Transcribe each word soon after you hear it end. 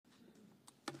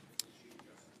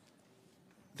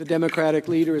The Democratic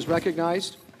leader is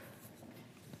recognized.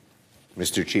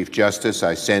 Mr. Chief Justice,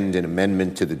 I send an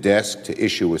amendment to the desk to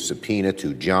issue a subpoena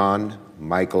to John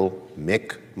Michael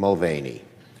Mick Mulvaney,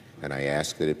 and I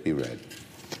ask that it be read.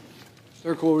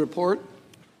 Clerk will report.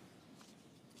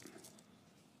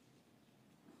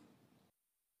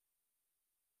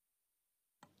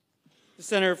 The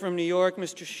senator from New York,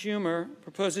 Mr. Schumer,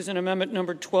 proposes an amendment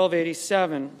number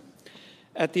 1287.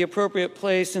 At the appropriate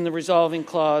place in the resolving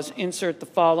clause, insert the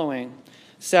following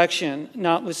section: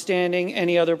 notwithstanding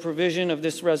any other provision of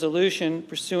this resolution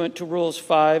pursuant to Rules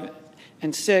 5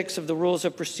 and 6 of the Rules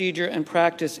of Procedure and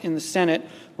Practice in the Senate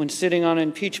when sitting on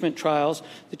impeachment trials,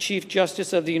 the Chief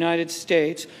Justice of the United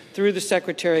States, through the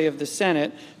Secretary of the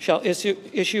Senate, shall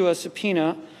issue a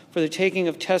subpoena for the taking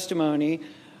of testimony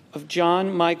of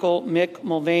John Michael Mick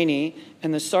Mulvaney,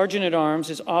 and the Sergeant-at-Arms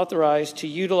is authorized to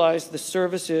utilize the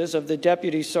services of the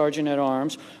Deputy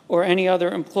Sergeant-at-Arms or any other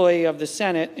employee of the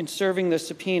Senate in serving the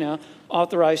subpoena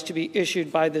authorized to be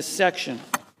issued by this section.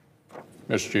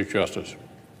 Mr. Chief Justice.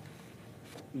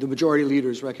 The majority leader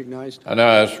is recognized. I now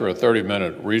ask for a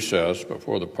 30-minute recess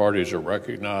before the parties are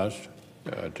recognized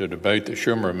to debate the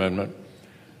Schumer amendment.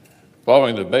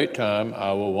 Following the debate time,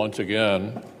 I will once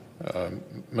again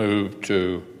move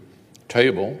to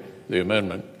table the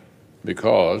amendment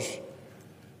because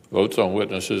votes on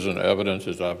witnesses and evidence,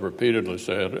 as I've repeatedly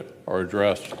said, are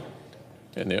addressed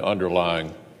in the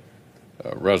underlying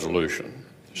resolution.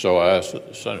 So I ask that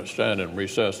the Senate stand in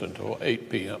recess until 8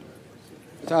 p.m.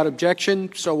 Without objection,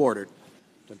 so ordered.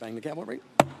 Bang the gavel, right?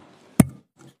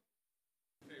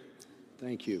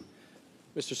 Thank you.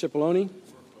 Mr. Cipollone?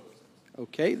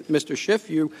 Okay. Mr. Schiff,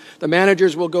 the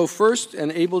managers will go first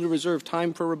and able to reserve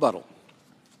time for rebuttal.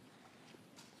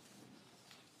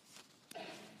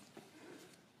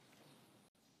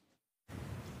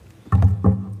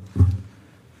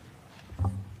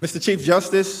 Mr. Chief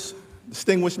Justice,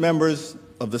 distinguished members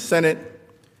of the Senate,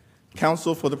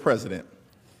 Counsel for the President.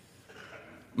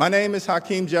 My name is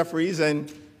Hakeem Jeffries,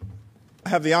 and I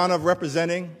have the honor of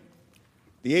representing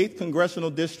the 8th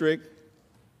Congressional District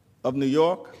of New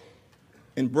York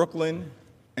in Brooklyn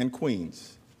and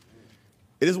Queens.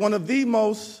 It is one of the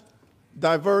most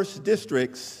diverse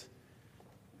districts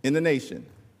in the nation.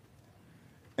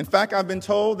 In fact, I've been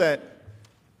told that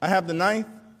I have the 9th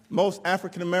most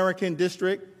African-American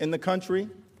district in the country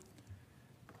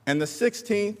and the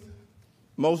 16th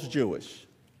most Jewish.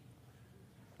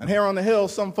 And here on the Hill,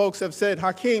 some folks have said,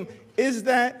 Hakeem, is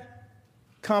that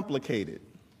complicated?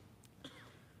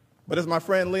 But as my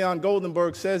friend Leon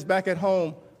Goldenberg says back at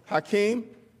home, Hakeem,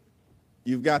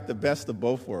 you've got the best of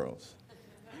both worlds.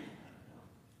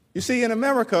 You see, in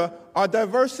America, our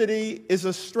diversity is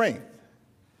a strength.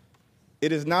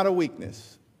 It is not a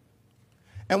weakness.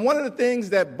 And one of the things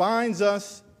that binds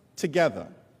us together,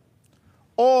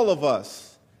 all of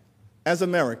us as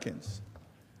Americans,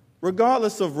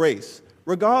 regardless of race,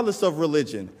 regardless of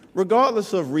religion,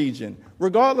 regardless of region,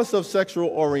 regardless of sexual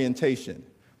orientation,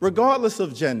 regardless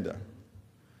of gender,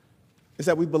 is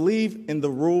that we believe in the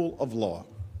rule of law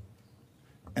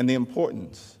and the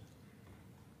importance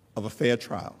of a fair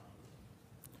trial.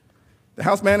 The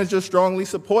House managers strongly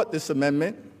support this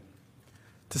amendment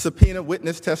to subpoena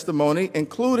witness testimony,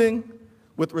 including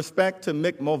with respect to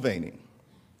Mick Mulvaney.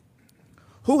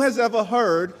 Who has ever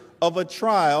heard of a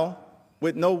trial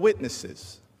with no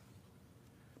witnesses?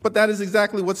 But that is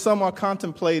exactly what some are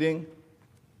contemplating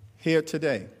here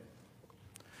today.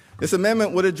 This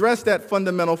amendment would address that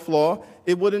fundamental flaw.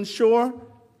 It would ensure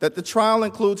that the trial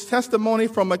includes testimony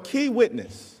from a key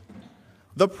witness,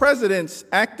 the President's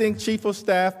acting Chief of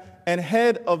Staff and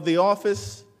head of the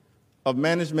Office of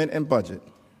Management and Budget,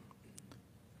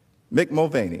 Mick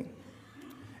Mulvaney.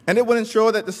 And it would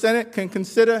ensure that the Senate can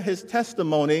consider his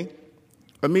testimony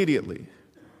immediately.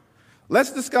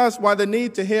 Let's discuss why the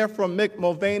need to hear from Mick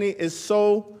Mulvaney is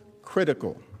so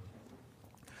critical.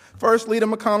 First, Leader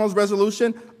McConnell's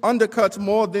resolution undercuts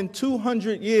more than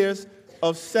 200 years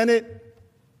of Senate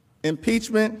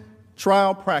impeachment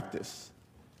trial practice.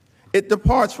 It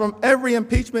departs from every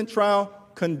impeachment trial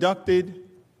conducted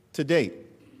to date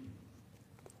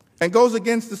and goes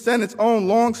against the Senate's own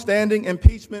long-standing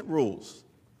impeachment rules,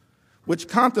 which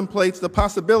contemplates the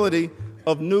possibility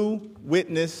of new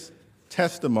witness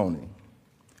testimony.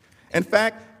 In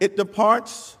fact, it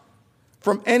departs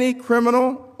from any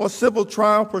criminal or civil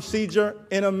trial procedure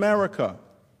in America.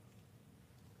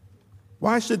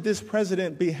 Why should this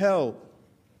president be held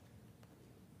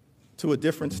to a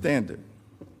different standard?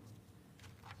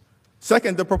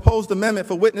 Second, the proposed amendment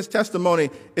for witness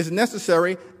testimony is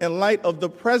necessary in light of the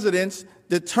president's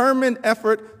determined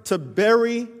effort to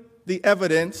bury the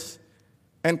evidence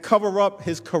and cover up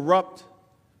his corrupt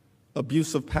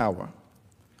abuse of power.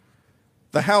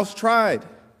 The House tried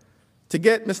to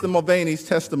get Mr. Mulvaney's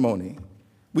testimony.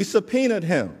 We subpoenaed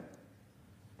him.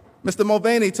 Mr.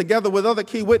 Mulvaney, together with other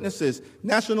key witnesses,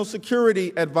 National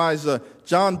Security Advisor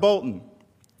John Bolton,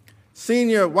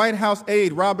 Senior White House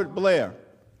aide Robert Blair,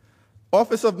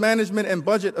 Office of Management and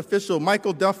Budget official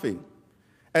Michael Duffy,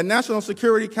 and National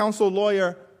Security Council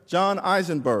lawyer John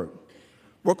Eisenberg,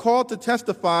 were called to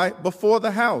testify before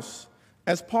the House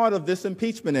as part of this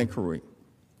impeachment inquiry.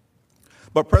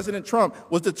 But President Trump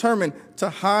was determined to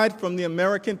hide from the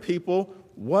American people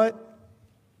what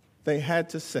they had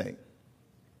to say.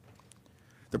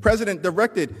 The president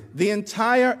directed the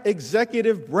entire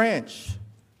executive branch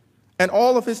and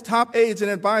all of his top aides and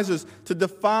advisors to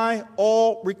defy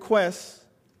all requests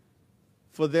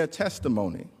for their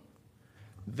testimony.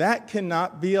 That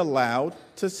cannot be allowed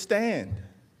to stand.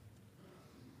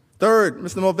 Third,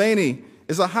 Mr. Mulvaney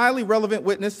is a highly relevant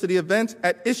witness to the events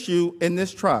at issue in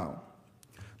this trial.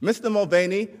 Mr.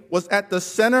 Mulvaney was at the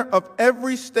center of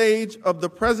every stage of the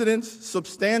president's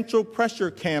substantial pressure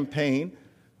campaign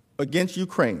against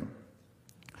Ukraine.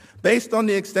 Based on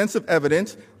the extensive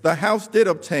evidence the House did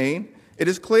obtain, it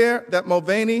is clear that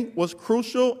Mulvaney was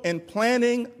crucial in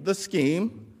planning the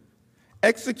scheme,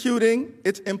 executing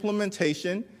its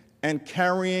implementation, and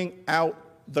carrying out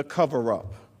the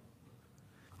cover-up.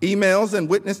 Emails and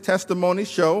witness testimony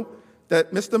show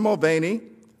that Mr. Mulvaney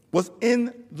was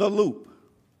in the loop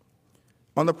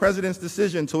on the president's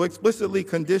decision to explicitly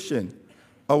condition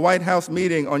a White House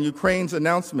meeting on Ukraine's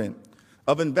announcement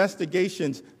of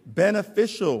investigations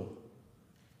beneficial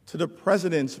to the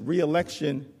president's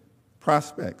re-election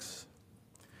prospects.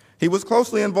 He was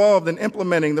closely involved in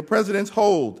implementing the president's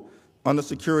hold on the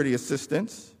security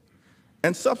assistance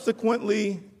and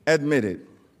subsequently admitted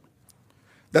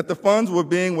that the funds were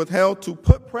being withheld to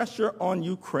put pressure on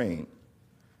Ukraine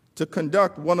to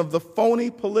conduct one of the phony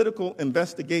political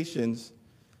investigations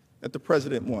that the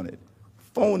president wanted.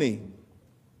 Phony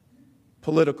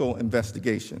political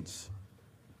investigations.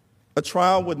 A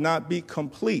trial would not be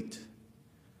complete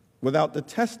without the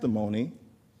testimony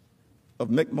of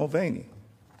Mick Mulvaney.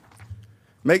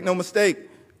 Make no mistake,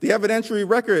 the evidentiary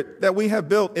record that we have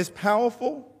built is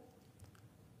powerful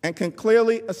and can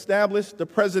clearly establish the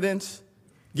president's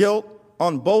guilt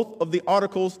on both of the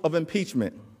articles of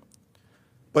impeachment,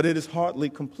 but it is hardly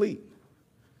complete.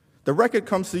 The record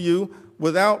comes to you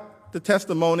without the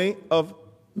testimony of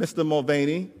Mr.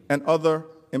 Mulvaney and other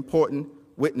important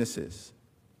witnesses.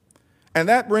 And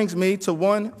that brings me to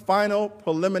one final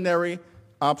preliminary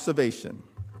observation.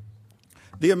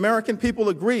 The American people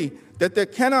agree that there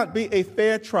cannot be a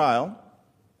fair trial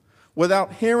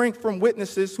without hearing from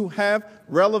witnesses who have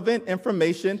relevant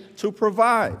information to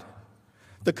provide.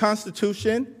 The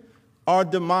Constitution, our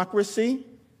democracy,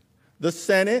 the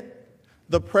Senate,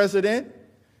 the President,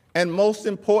 and most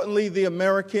importantly, the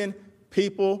American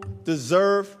people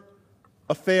deserve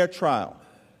a fair trial.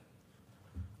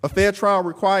 A fair trial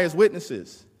requires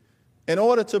witnesses in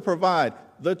order to provide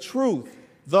the truth,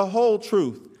 the whole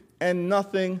truth, and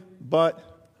nothing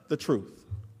but the truth.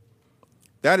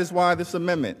 That is why this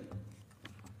amendment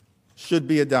should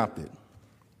be adopted.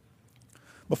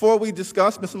 Before we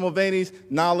discuss Mr. Mulvaney's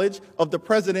knowledge of the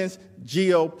president's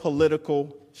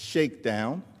geopolitical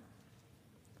shakedown,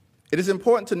 it is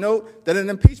important to note that an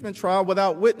impeachment trial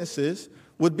without witnesses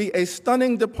would be a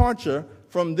stunning departure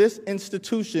from this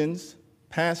institution's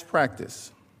past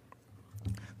practice.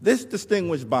 This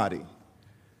distinguished body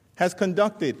has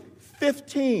conducted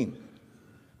 15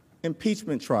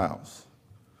 impeachment trials.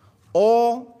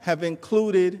 All have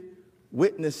included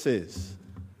witnesses.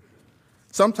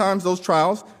 Sometimes those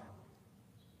trials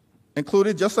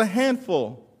included just a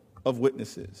handful of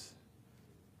witnesses,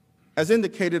 as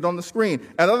indicated on the screen.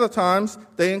 At other times,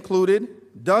 they included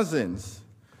dozens.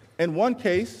 In one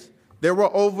case, there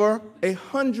were over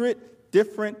 100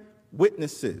 different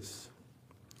witnesses.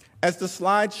 As the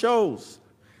slide shows,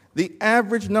 the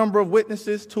average number of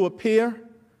witnesses to appear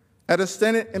at a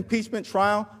Senate impeachment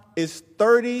trial is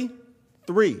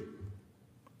 33.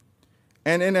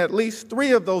 And in at least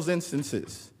 3 of those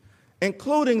instances,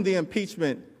 including the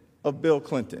impeachment of Bill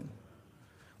Clinton,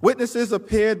 witnesses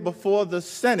appeared before the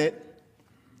Senate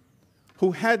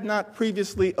who had not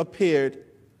previously appeared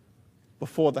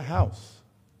before the House.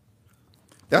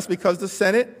 That's because the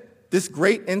Senate, this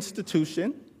great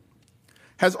institution,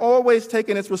 has always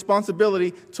taken its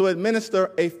responsibility to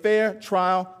administer a fair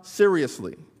trial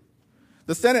seriously.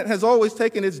 The Senate has always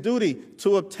taken its duty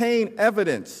to obtain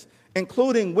evidence,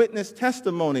 including witness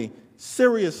testimony,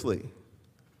 seriously.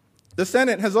 The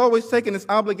Senate has always taken its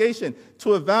obligation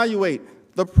to evaluate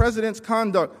the president's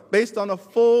conduct based on a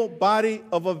full body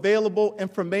of available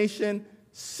information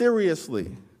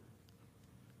seriously.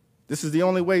 This is the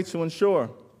only way to ensure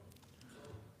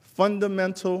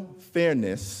fundamental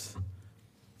fairness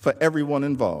for everyone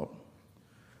involved.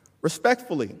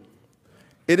 Respectfully,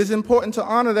 it is important to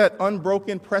honor that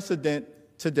unbroken precedent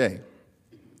today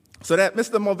so that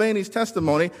Mr. Mulvaney's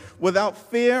testimony, without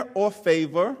fear or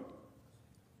favor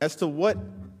as to what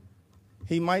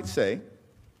he might say,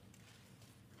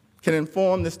 can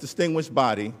inform this distinguished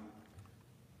body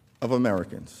of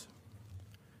Americans.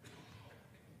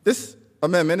 This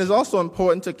amendment is also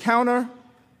important to counter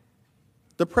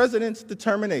the president's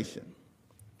determination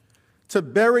to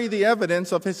bury the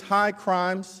evidence of his high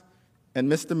crimes and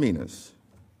misdemeanors.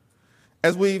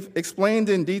 As we've explained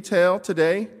in detail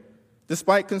today,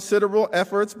 despite considerable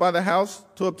efforts by the House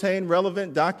to obtain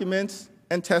relevant documents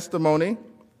and testimony,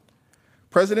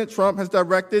 President Trump has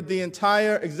directed the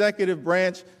entire executive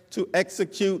branch to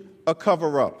execute a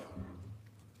cover-up.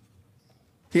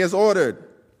 He has ordered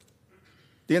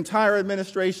the entire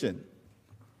administration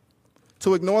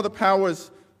to ignore the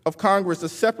powers of Congress, a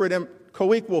separate and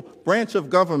co-equal branch of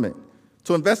government,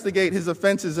 to investigate his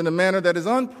offenses in a manner that is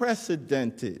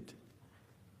unprecedented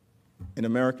in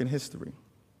American history.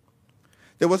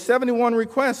 There were 71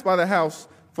 requests by the House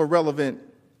for relevant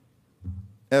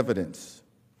evidence.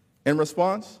 In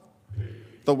response,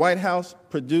 the White House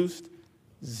produced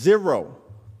 0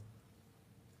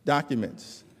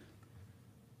 documents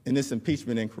in this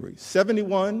impeachment inquiry.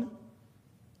 71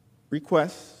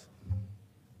 requests,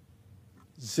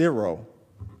 0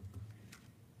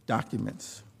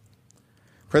 documents.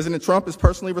 President Trump is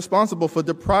personally responsible for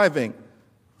depriving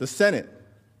the Senate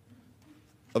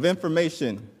of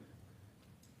information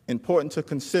important to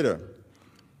consider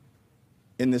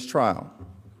in this trial.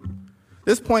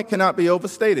 This point cannot be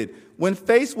overstated. When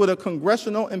faced with a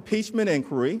congressional impeachment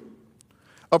inquiry,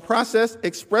 a process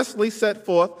expressly set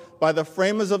forth by the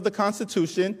framers of the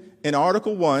Constitution in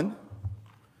Article 1,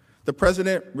 the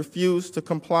president refused to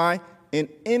comply in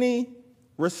any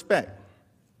respect.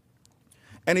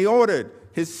 And he ordered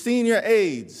his senior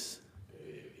aides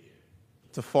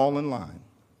to fall in line.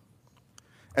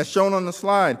 As shown on the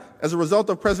slide, as a result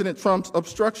of President Trump's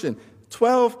obstruction,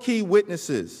 12 key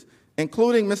witnesses,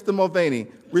 including Mr. Mulvaney,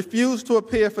 refused to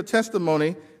appear for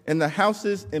testimony in the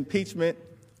House's impeachment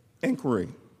inquiry.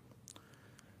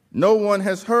 No one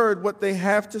has heard what they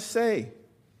have to say.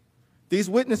 These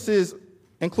witnesses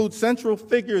include central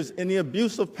figures in the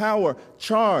abuse of power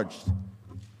charged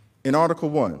in Article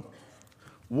 1.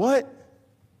 What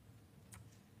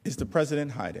is the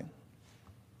president hiding?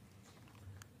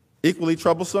 Equally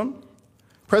troublesome,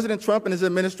 President Trump and his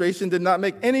administration did not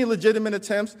make any legitimate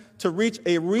attempts to reach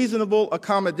a reasonable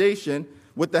accommodation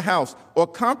with the House or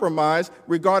compromise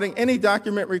regarding any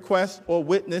document requests or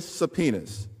witness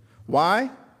subpoenas.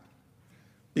 Why?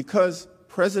 Because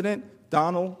President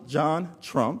Donald John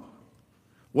Trump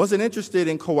wasn't interested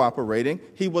in cooperating.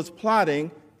 He was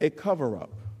plotting a cover-up.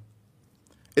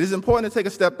 It is important to take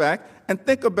a step back and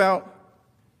think about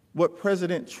what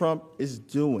President Trump is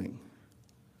doing.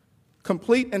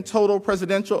 Complete and total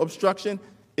presidential obstruction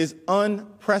is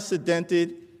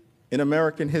unprecedented in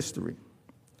American history.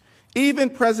 Even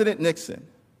President Nixon,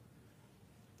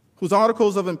 whose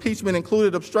articles of impeachment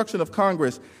included obstruction of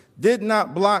Congress, did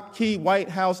not block key White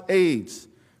House aides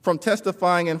from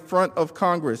testifying in front of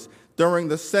Congress during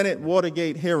the Senate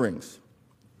Watergate hearings.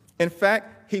 In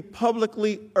fact, he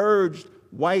publicly urged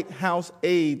White House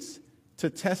aides to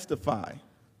testify.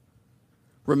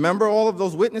 Remember all of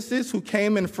those witnesses who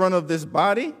came in front of this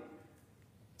body?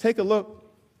 Take a look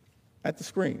at the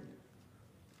screen.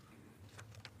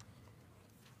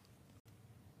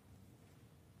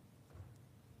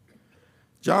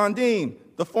 John Dean,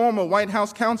 the former White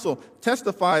House counsel,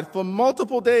 testified for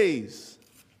multiple days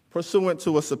pursuant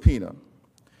to a subpoena.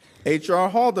 H.R.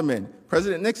 Haldeman,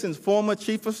 President Nixon's former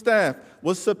chief of staff,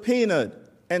 was subpoenaed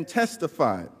and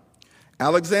testified.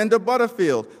 Alexander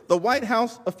Butterfield, the White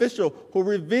House official who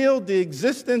revealed the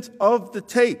existence of the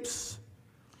tapes,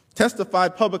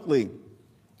 testified publicly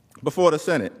before the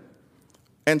Senate.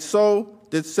 And so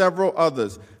did several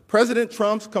others. President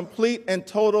Trump's complete and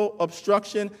total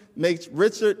obstruction makes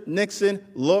Richard Nixon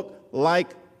look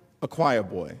like a choir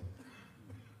boy.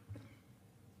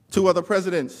 2 other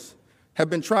presidents have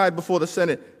been tried before the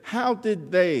Senate. How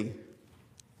did they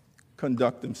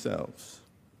conduct themselves?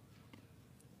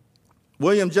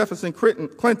 William Jefferson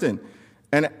Clinton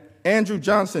and Andrew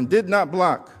Johnson did not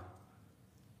block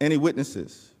any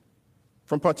witnesses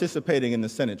from participating in the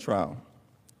Senate trial.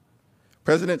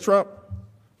 President Trump,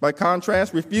 by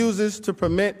contrast, refuses to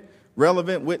permit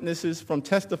relevant witnesses from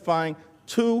testifying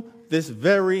to this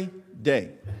very day.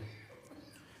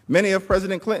 Many of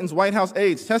President Clinton's White House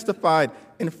aides testified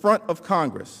in front of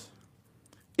Congress,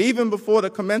 even before the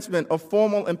commencement of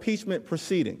formal impeachment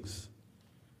proceedings.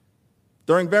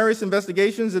 During various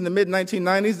investigations in the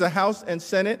mid-1990s, the House and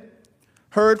Senate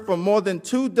heard from more than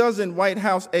 24 White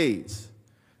House aides,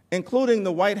 including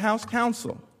the White House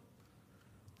counsel,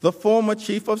 the former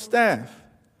chief of staff,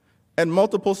 and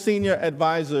multiple senior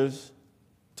advisors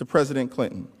to President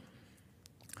Clinton.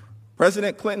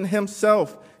 President Clinton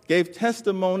himself gave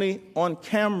testimony on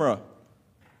camera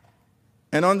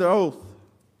and under oath.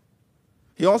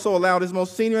 He also allowed his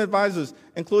most senior advisors,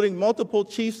 including multiple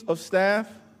chiefs of staff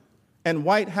and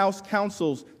White House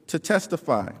counsels, to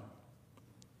testify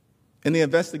in the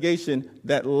investigation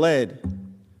that led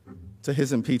to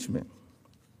his impeachment.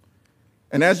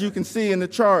 And as you can see in the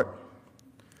chart,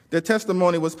 their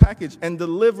testimony was packaged and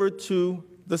delivered to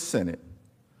the Senate.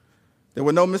 There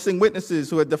were no missing witnesses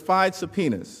who had defied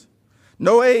subpoenas.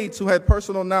 No aides who had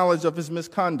personal knowledge of his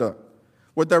misconduct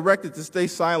were directed to stay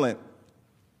silent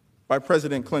by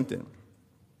President Clinton.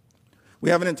 We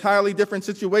have an entirely different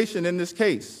situation in this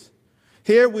case.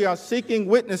 Here we are seeking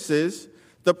witnesses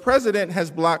the president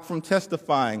has blocked from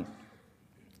testifying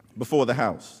before the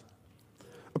House.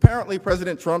 Apparently,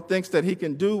 President Trump thinks that he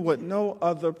can do what no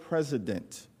other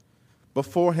president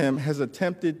before him has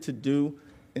attempted to do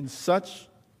in such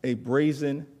a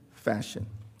brazen fashion: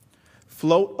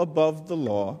 float above the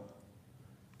law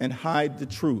and hide the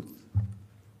truth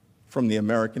from the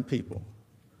American people.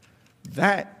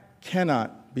 That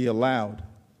cannot be allowed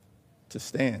to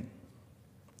stand.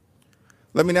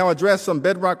 Let me now address some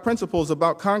bedrock principles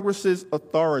about Congress's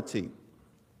authority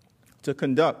to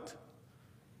conduct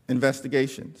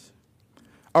investigations.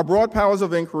 Our broad powers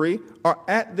of inquiry are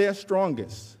at their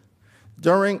strongest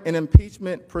during an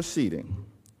impeachment proceeding,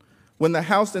 when the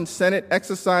House and Senate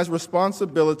exercise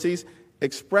responsibilities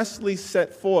expressly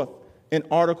set forth in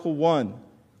Article 1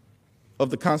 of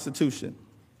the Constitution.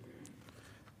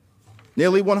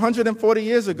 Nearly 140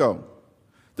 years ago,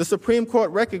 the Supreme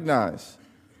Court recognized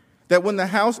that when the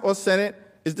House or Senate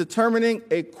is determining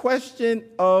a question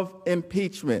of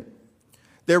impeachment,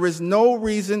 there is no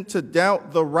reason to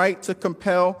doubt the right to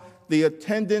compel the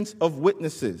attendance of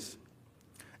witnesses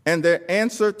and their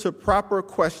answer to proper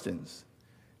questions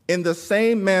in the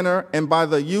same manner and by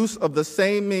the use of the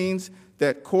same means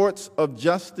that courts of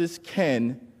justice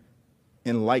can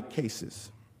in like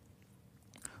cases.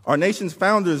 Our nation's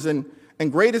founders and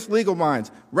greatest legal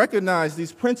minds recognized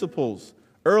these principles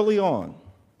early on.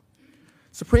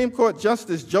 Supreme Court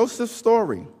Justice Joseph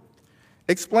Story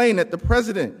explained that the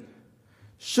president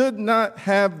should not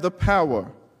have the power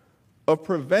of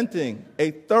preventing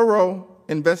a thorough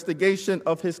investigation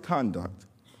of his conduct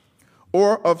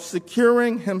or of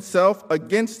securing himself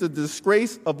against the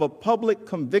disgrace of a public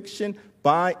conviction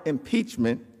by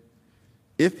impeachment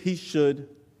if he should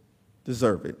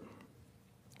deserve it.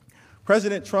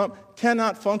 President Trump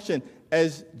cannot function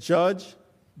as judge,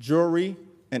 jury,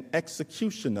 and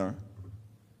executioner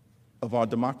of our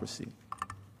democracy.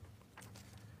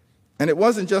 And it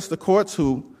wasn't just the courts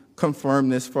who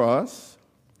confirmed this for us.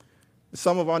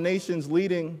 Some of our nation's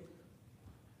leading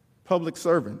public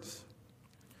servants.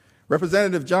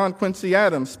 Representative John Quincy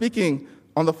Adams, speaking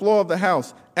on the floor of the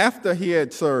House after he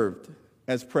had served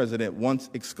as president, once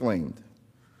exclaimed,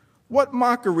 "What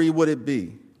mockery would it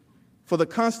be for the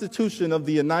Constitution of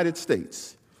the United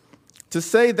States to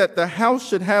say that the House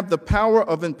should have the power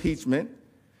of impeachment,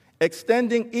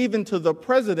 extending even to the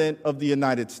President of the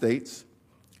United States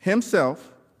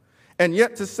himself, and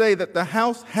yet to say that the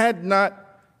House had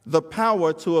not the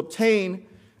power to obtain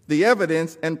the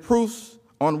evidence and proofs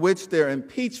on which their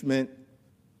impeachment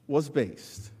was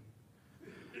based."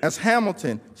 As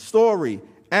Hamilton, Story,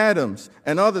 Adams,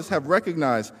 and others have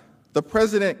recognized, the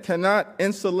president cannot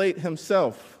insulate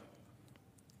himself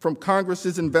from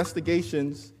Congress's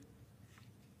investigations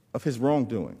of his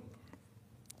wrongdoing.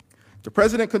 The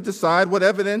president could decide what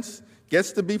evidence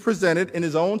gets to be presented in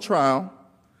his own trial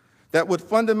that would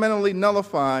fundamentally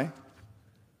nullify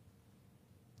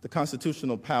the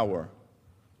constitutional power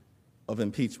of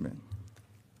impeachment.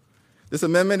 This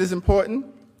amendment is important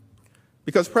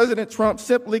because President Trump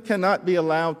simply cannot be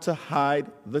allowed to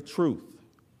hide the truth.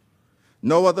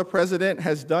 No other president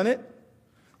has done it.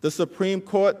 The Supreme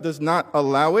Court does not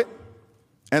allow it,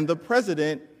 and the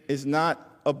president is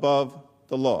not above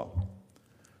the law.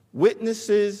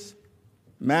 Witnesses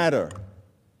matter.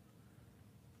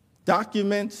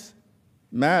 Documents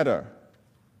matter.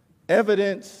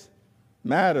 Evidence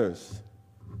matters.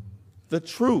 The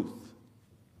truth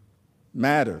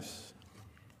matters.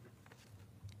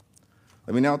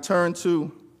 Let me now turn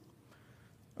to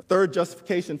A third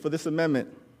justification for this amendment: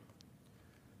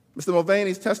 Mr.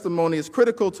 Mulvaney's testimony is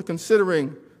critical to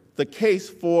considering the case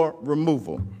for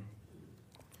removal.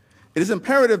 It is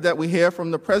imperative that we hear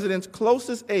from the President's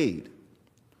closest aide,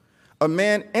 a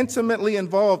man intimately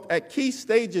involved at key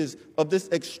stages of this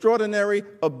extraordinary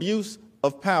abuse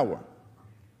of power.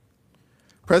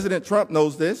 President Trump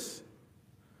knows this.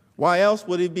 Why else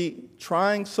would he be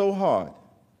trying so hard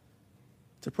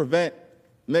to prevent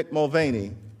Mick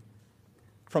Mulvaney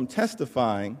from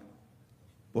testifying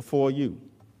before you?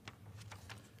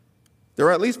 There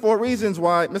are at least 4 reasons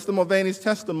why Mr. Mulvaney's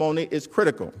testimony is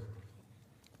critical.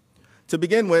 To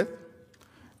begin with,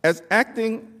 as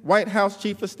acting White House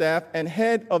Chief of Staff and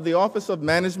head of the Office of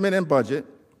Management and Budget,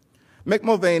 Mick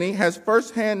Mulvaney has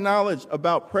firsthand knowledge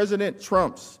about President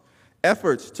Trump's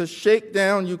efforts to shake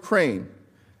down Ukraine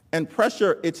and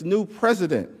pressure its new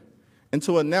president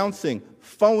into announcing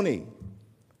phony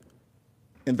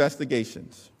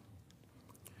investigations.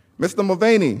 Mr.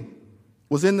 Mulvaney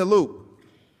was in the loop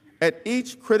at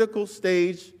each critical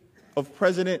stage of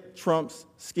President Trump's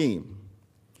scheme.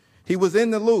 He was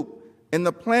in the loop in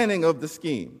the planning of the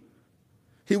scheme.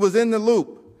 He was in the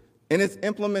loop in its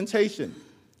implementation.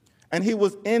 And he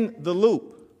was in the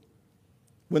loop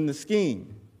when the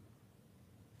scheme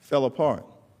fell apart.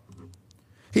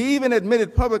 He even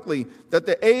admitted publicly that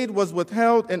the aid was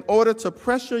withheld in order to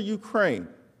pressure Ukraine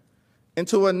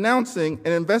into announcing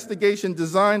an investigation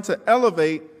designed to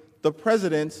elevate the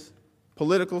president's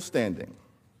political standing.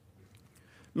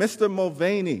 Mr.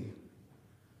 Mulvaney,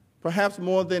 perhaps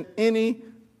more than any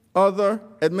other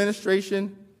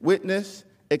administration witness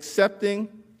excepting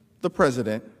the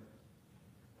president,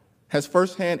 has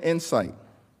firsthand insight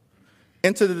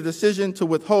into the decision to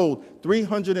withhold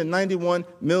 $391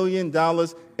 million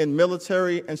in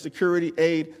military and security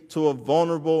aid to a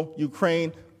vulnerable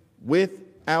Ukraine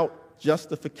without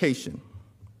justification.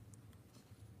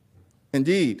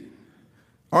 Indeed,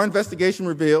 our investigation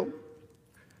revealed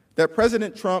that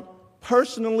President Trump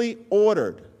personally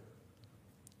ordered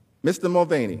Mr.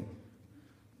 Mulvaney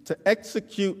to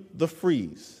execute the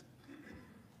freeze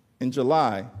in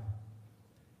July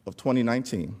of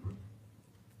 2019.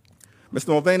 Mr.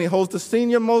 Mulvaney holds the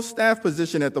senior-most staff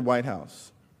position at the White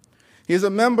House. He is a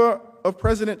member of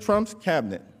President Trump's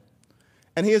cabinet,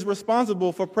 and he is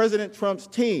responsible for President Trump's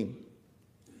team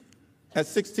at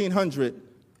 1600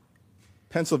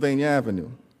 Pennsylvania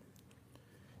Avenue.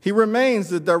 He remains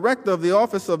the director of the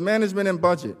Office of Management and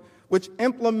Budget, which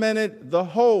implemented the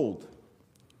hold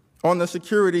on the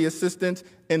security assistance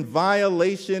in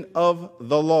violation of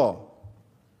the law,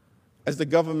 as the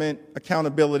Government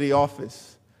Accountability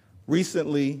Office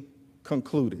recently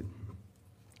concluded.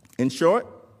 In short,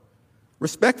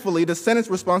 respectfully, the Senate's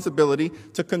responsibility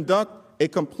to conduct a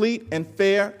complete and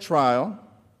fair trial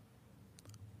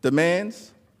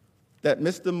demands that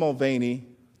Mr. Mulvaney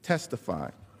testify.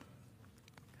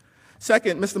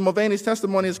 Second, Mr. Mulvaney's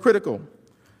testimony is critical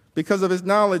because of his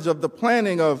knowledge of the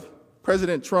planning of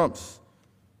President Trump's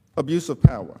abuse of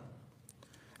power.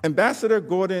 Ambassador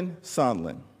Gordon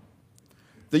Sondland,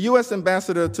 the U.S.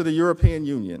 ambassador to the European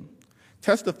Union,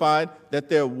 testified that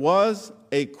there was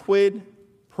a quid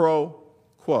pro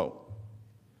quo.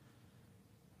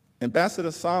 Ambassador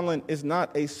Sondland is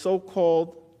not a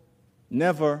so-called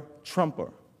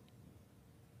never-Trumper.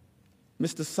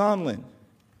 Mr. Sondland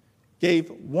gave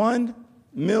 $1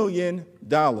 million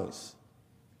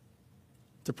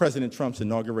to President Trump's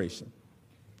inauguration.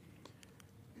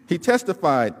 He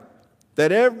testified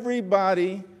that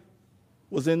everybody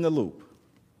was in the loop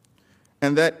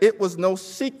and that it was no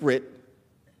secret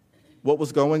what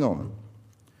was going on.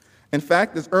 In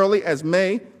fact, as early as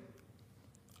May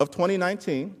of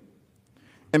 2019,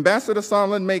 Ambassador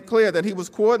Sondland made clear that he was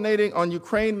coordinating on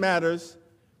Ukraine matters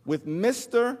with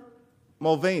Mr.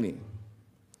 Mulvaney.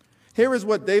 Here is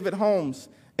what David Holmes,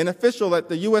 an official at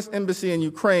the U.S. Embassy in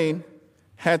Ukraine,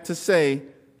 had to say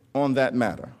on that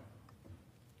matter.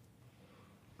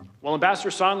 Well, Ambassador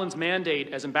Sondland's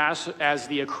mandate as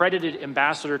the accredited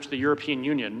ambassador to the European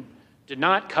Union did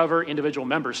not cover individual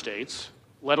member states,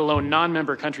 let alone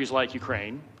non-member countries like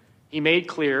Ukraine. He made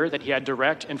clear that he had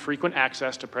direct and frequent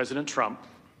access to President Trump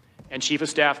and Chief of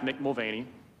Staff Mick Mulvaney,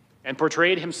 and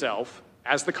portrayed himself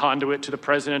as the conduit to the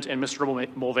President and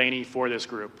Mr. Mulvaney for this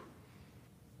group.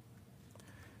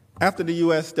 After the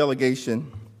U.S.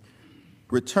 delegation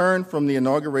returned from the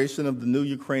inauguration of the new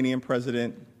Ukrainian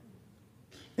president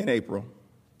in April,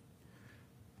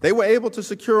 they were able to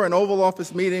secure an Oval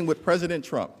Office meeting with President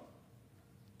Trump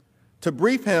to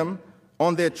brief him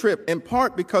on their trip, in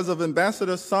part because of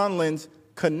Ambassador Sondland's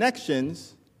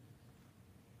connections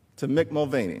to Mick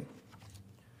Mulvaney.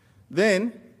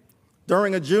 Then,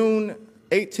 during a June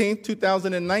 18,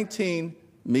 2019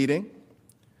 meeting,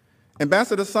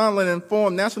 Ambassador Sondland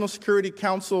informed National Security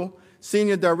Council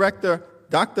Senior Director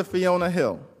Dr. Fiona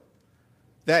Hill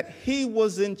that he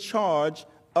was in charge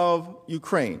of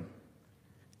Ukraine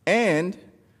and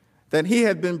that he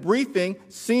had been briefing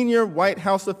senior White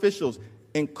House officials,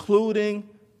 including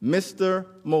Mr.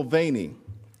 Mulvaney,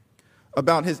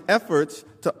 about his efforts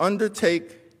to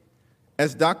undertake,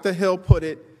 as Dr. Hill put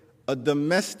it, a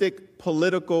domestic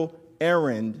political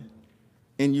errand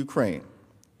in Ukraine.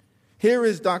 Here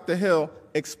is Dr. Hill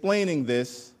explaining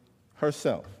this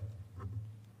herself.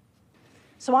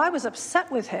 So I was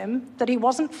upset with him that he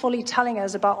wasn't fully telling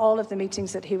us about all of the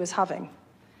meetings that he was having.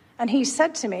 And he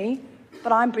said to me,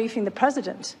 but I'm briefing the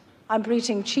president. I'm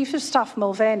briefing Chief of Staff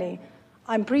Mulvaney.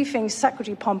 I'm briefing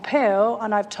Secretary Pompeo,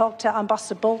 and I've talked to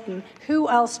Ambassador Bolton. Who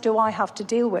else do I have to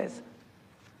deal with?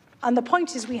 And the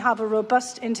point is we have a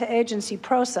robust interagency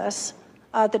process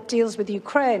that deals with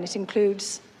Ukraine. It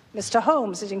includes Mr.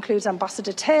 Holmes. It includes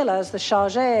Ambassador Taylor as the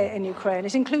chargé in Ukraine.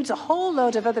 It includes a whole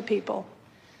load of other people.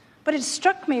 But it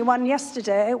struck me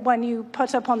yesterday when you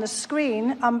put up on the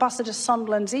screen Ambassador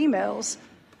Sondland's emails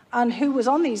and who was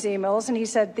on these emails, and he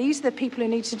said, these are the people who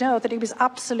need to know, that he was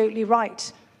absolutely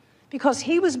right, because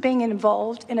he was being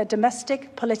involved in a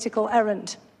domestic political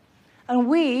errand. And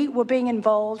we were being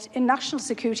involved in national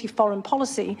security foreign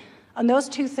policy, and those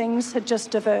two things had just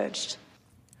diverged.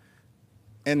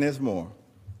 And there's more.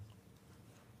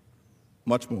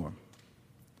 Much more.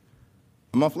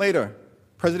 A month later,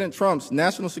 President Trump's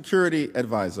national security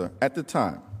advisor at the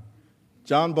time,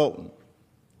 John Bolton,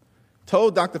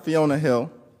 told Dr. Fiona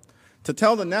Hill to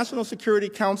tell the National Security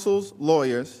Council's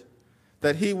lawyers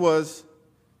that he was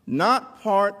not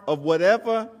part of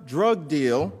whatever drug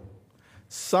deal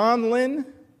Sondland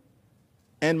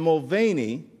and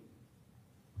Mulvaney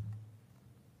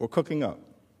were cooking up.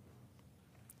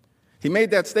 He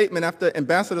made that statement after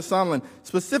Ambassador Sondland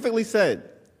specifically said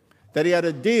that he had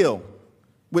a deal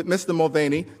with Mr.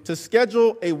 Mulvaney to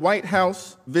schedule a White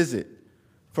House visit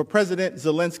for President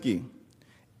Zelensky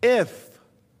if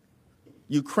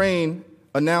Ukraine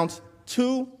announced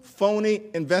 2 phony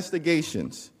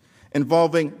investigations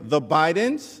involving the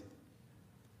Bidens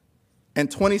and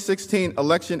 2016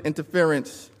 election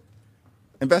interference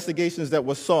investigations that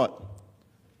were sought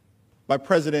by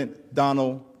President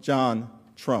Donald John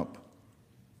Trump.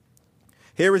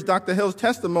 Here is Dr. Hill's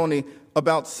testimony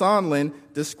about Sondland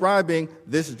describing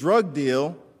this drug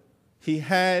deal he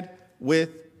had with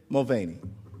Mulvaney.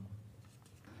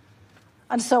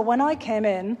 And so when I came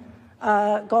in,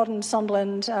 Gordon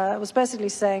Sondland was basically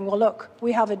saying, well, look,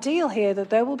 we have a deal here that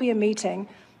there will be a meeting.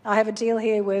 I have a deal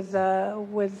here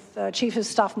with Chief of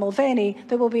Staff Mulvaney.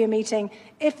 There will be a meeting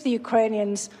if the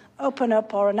Ukrainians open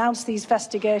up or announce these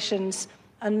investigations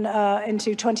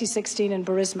into 2016 in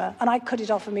Burisma. And I cut it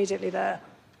off immediately there.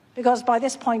 Because by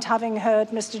this point, having heard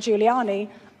Mr. Giuliani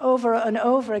over and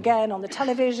over again on the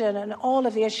television and all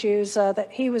of the issues that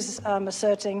he was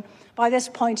asserting, by this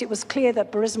point it was clear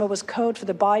that Burisma was code for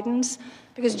the Bidens,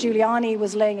 because Giuliani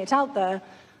was laying it out there.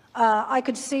 I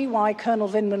could see why Colonel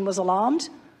Vindman was alarmed,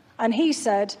 and he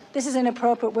said, this is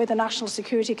inappropriate with the National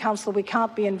Security Council, we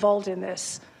can't be involved in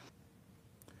this.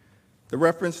 The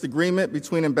referenced agreement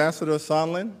between Ambassador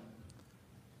Sondland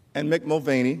and Mick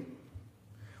Mulvaney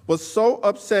was so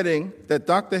upsetting that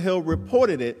Dr. Hill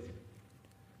reported it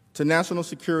to National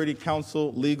Security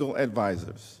Council legal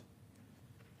advisors.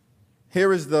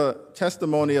 Here is the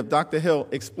testimony of Dr. Hill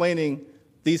explaining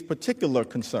these particular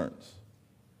concerns.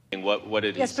 And what did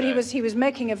he say? Yes, but he was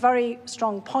making a very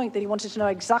strong point that he wanted to know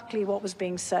exactly what was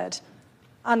being said.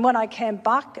 And when I came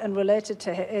back and related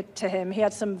it to him, he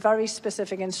had some very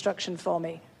specific instruction for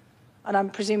me. And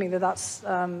I'm presuming that that's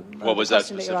what was that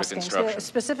specific instruction? So the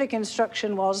specific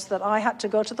instruction was that I had to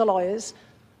go to the lawyers,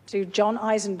 to John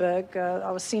Eisenberg,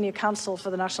 our senior counsel for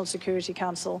the National Security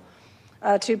Council,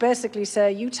 to basically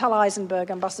say, you tell Eisenberg,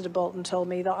 Ambassador Bolton told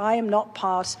me, that I am not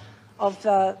part of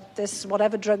this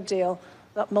whatever drug deal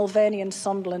that Mulvaney and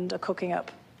Sondland are cooking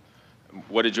up.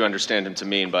 What did you understand him to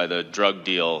mean by the drug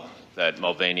deal that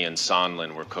Mulvaney and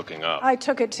Sondland were cooking up? I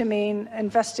took it to mean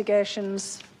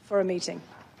investigations for a meeting.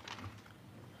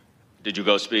 Did you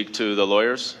go speak to the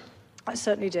lawyers? I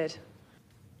certainly did.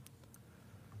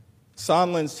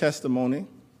 Sondland's testimony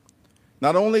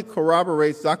not only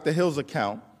corroborates Dr. Hill's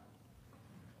account,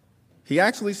 he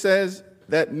actually says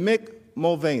that Mick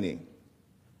Mulvaney,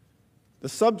 the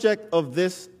subject of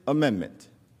this amendment,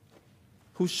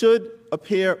 who should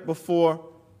appear before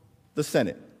the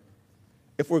Senate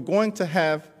if we're going to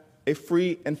have a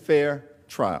free and fair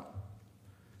trial.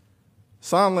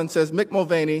 Sondland says Mick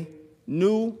Mulvaney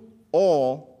knew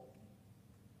all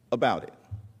about it.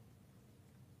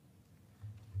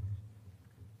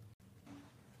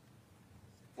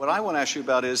 What I want to ask you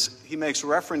about is he makes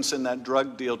reference in that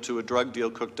drug deal to a drug deal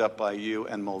cooked up by you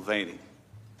and Mulvaney.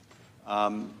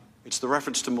 It's the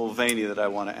reference to Mulvaney that I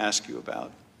want to ask you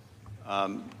about.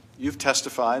 You've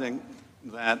testified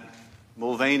that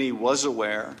Mulvaney was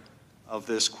aware of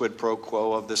this quid pro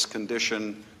quo, of this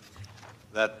condition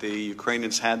that the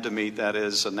Ukrainians had to meet, that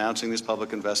is, announcing these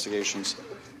public investigations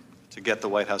to get the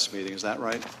White House meeting. Is that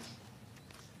right?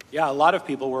 Yeah, a lot of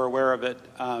people were aware of it,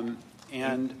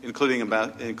 and including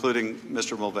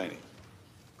Mr. Mulvaney.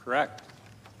 Correct.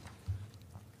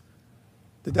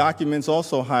 The documents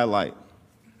also highlight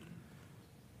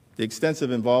the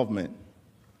extensive involvement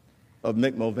of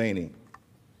Mick Mulvaney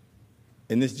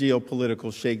in this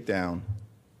geopolitical shakedown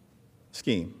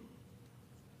scheme.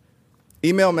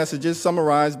 Email messages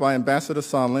summarized by Ambassador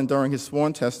Sondland during his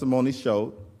sworn testimony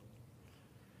showed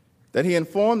that he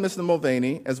informed Mr.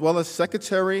 Mulvaney, as well as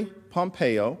Secretary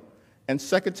Pompeo and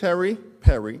Secretary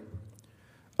Perry,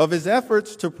 of his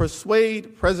efforts to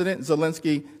persuade President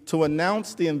Zelensky to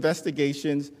announce the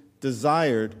investigations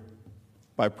desired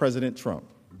by President Trump.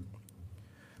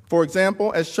 For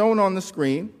example, as shown on the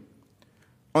screen,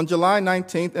 on July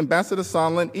 19th, Ambassador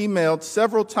Sondland emailed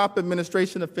several top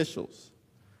administration officials,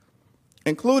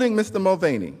 including Mr.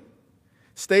 Mulvaney,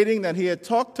 stating that he had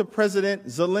talked to President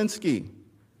Zelensky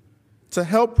to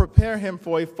help prepare him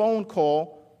for a phone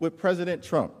call with President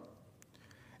Trump.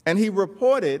 And he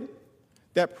reported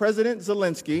that President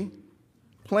Zelensky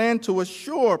planned to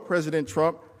assure President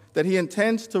Trump that he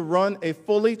intends to run a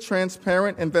fully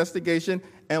transparent investigation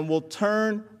and will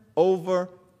turn over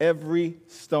every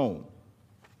stone.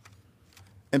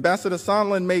 Ambassador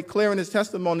Sondland made clear in his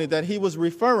testimony that he was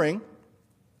referring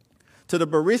to the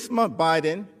Burisma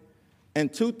Biden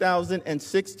and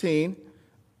 2016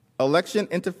 election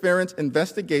interference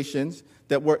investigations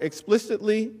that were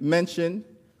explicitly mentioned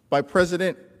by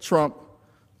President Trump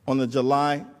on the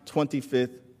July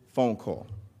 25th phone call.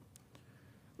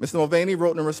 Mr. Mulvaney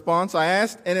wrote in response, "I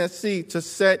asked NSC to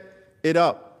set it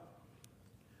up."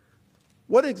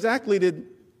 What exactly did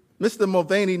Mr.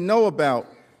 Mulvaney know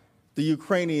about the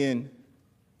Ukrainian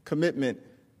commitment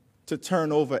to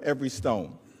turn over every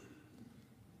stone?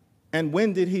 And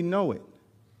when did he know it?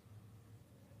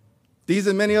 These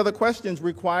and many other questions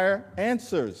require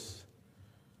answers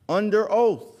under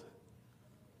oath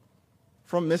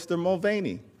from Mr.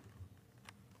 Mulvaney.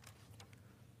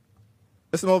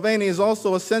 Mr. Mulvaney is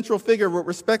also a central figure with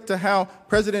respect to how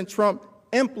President Trump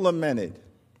implemented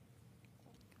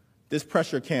this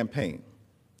pressure campaign.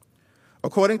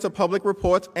 According to public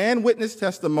reports and witness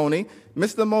testimony,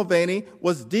 Mr. Mulvaney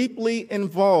was deeply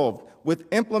involved with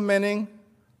implementing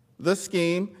the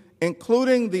scheme,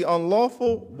 including the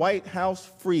unlawful White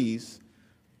House freeze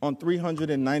on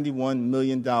 $391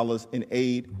 million in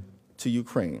aid to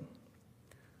Ukraine.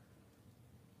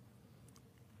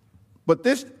 But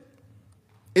this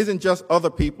isn't just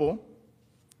other people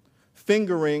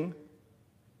fingering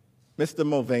Mr.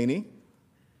 Mulvaney.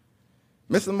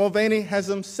 Mr. Mulvaney has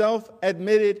himself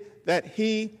admitted that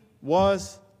he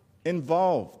was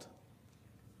involved.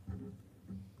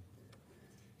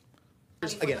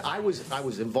 Again, I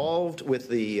was involved with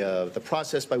the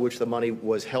process by which the money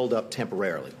was held up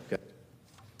temporarily. Okay.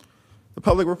 The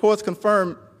public reports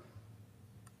confirm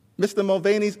Mr.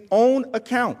 Mulvaney's own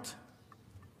account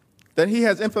that he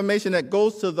has information that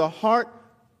goes to the heart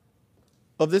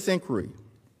of this inquiry,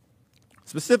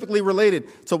 specifically related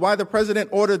to why the president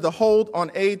ordered the hold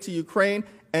on aid to Ukraine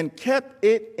and kept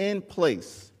it in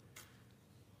place,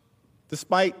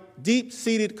 despite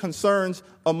deep-seated concerns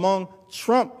among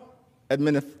Trump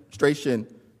administration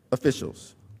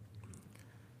officials.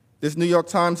 This New York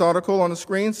Times article on the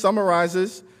screen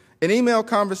summarizes an email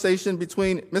conversation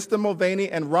between Mr.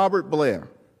 Mulvaney and Robert Blair,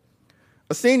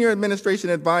 a senior administration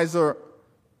advisor,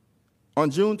 on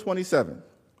June 27th,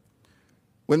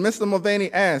 when Mr.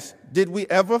 Mulvaney asked, "Did we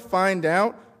ever find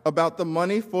out about the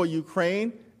money for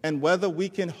Ukraine and whether we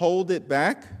can hold it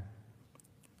back?"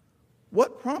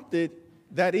 What prompted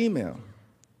that email?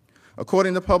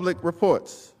 According to public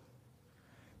reports,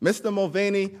 Mr.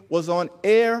 Mulvaney was on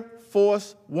Air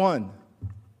Force One.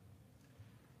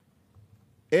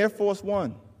 Air Force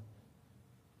One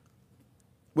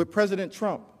with President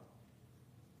Trump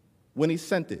when he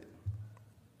sent it.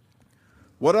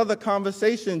 What other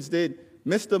conversations did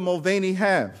Mr. Mulvaney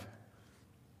have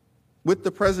with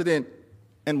the president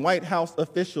and White House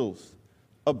officials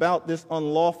about this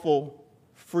unlawful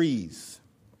freeze?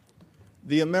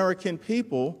 The American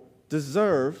people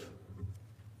deserve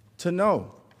to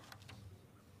know.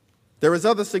 There is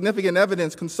other significant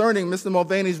evidence concerning Mr.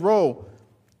 Mulvaney's role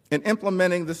in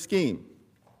implementing the scheme.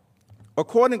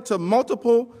 According to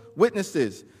multiple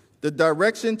witnesses, the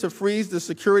direction to freeze the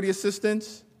security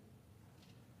assistance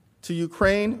to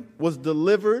Ukraine was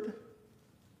delivered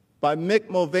by Mick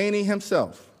Mulvaney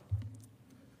himself.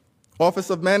 Office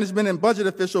of Management and Budget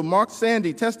official Mark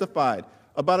Sandy testified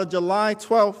about a July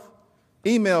 12th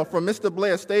email from Mr.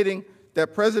 Blair stating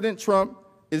that President Trump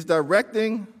is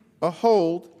directing a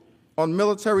hold on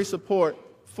military support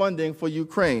funding for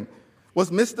Ukraine. Was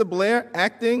Mr. Blair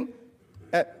acting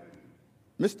at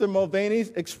Mr. Mulvaney's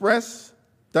express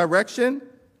direction?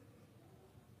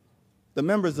 The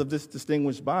members of this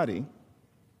distinguished body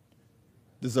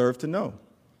deserve to know.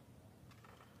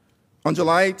 On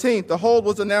July 18th, the hold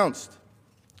was announced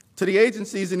to the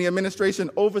agencies in the administration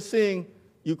overseeing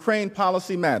Ukraine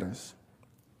policy matters.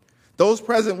 Those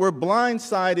present were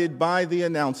blindsided by the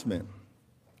announcement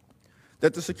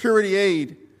that the security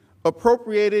aid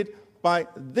appropriated by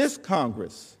this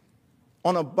Congress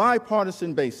on a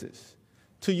bipartisan basis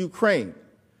to Ukraine,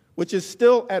 which is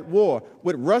still at war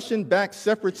with Russian-backed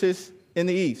separatists in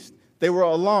the East. They were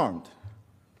alarmed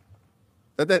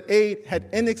that that aid had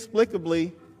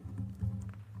inexplicably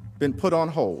been put on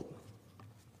hold.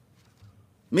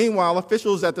 Meanwhile,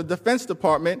 officials at the Defense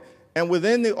Department and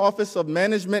within the Office of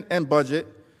Management and Budget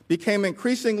became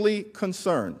increasingly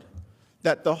concerned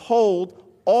that the hold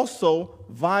also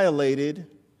violated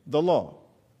the law.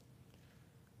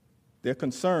 Their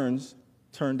concerns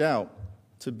turned out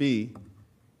to be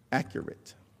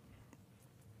accurate.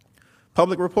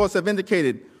 Public reports have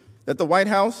indicated that the White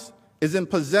House is in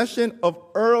possession of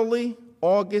early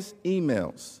August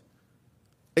emails,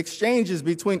 exchanges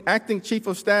between Acting Chief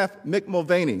of Staff Mick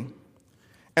Mulvaney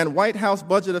and White House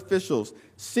budget officials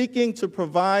seeking to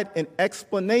provide an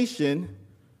explanation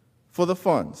for the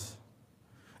funds.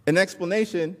 An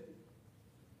explanation,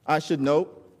 I should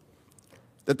note,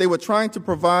 that they were trying to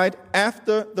provide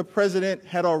after the president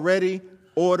had already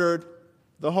ordered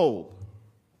the hold.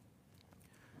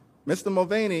 Mr.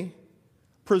 Mulvaney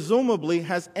presumably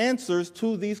has answers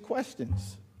to these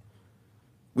questions.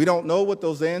 We don't know what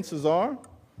those answers are,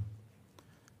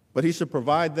 but he should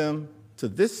provide them to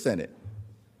this Senate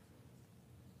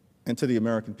and to the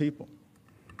American people.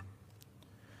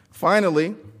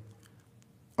 Finally,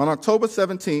 on October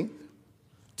 17,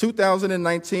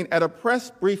 2019, at a press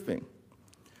briefing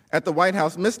at the White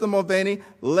House, Mr. Mulvaney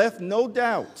left no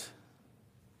doubt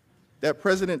that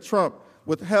President Trump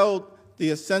withheld the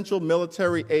essential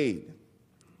military aid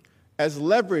as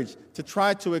leverage to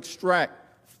try to extract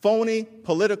phony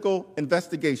political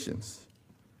investigations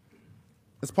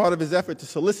as part of his effort to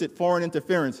solicit foreign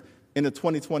interference in the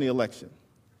 2020 election.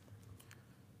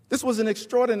 This was an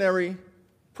extraordinary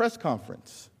press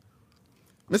conference.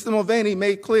 Mr. Mulvaney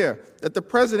made clear that the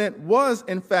president was,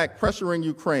 in fact, pressuring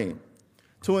Ukraine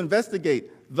to investigate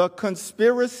the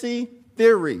conspiracy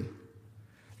theory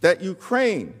that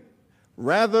Ukraine,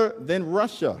 rather than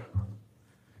Russia,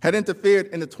 had interfered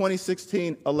in the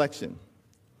 2016 election.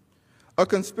 A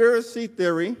conspiracy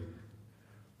theory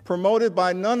promoted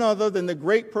by none other than the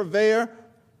great purveyor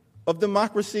of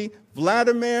democracy,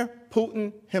 Vladimir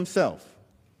Putin himself.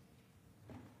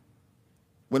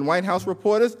 When White House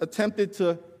reporters attempted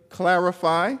to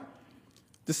clarify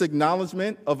this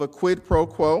acknowledgement of a quid pro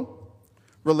quo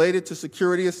related to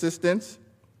security assistance,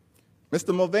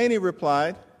 Mr. Mulvaney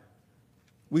replied,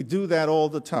 "We do that all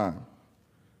the time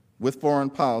with foreign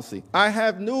policy. I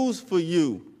have news for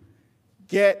you.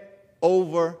 Get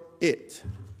over it."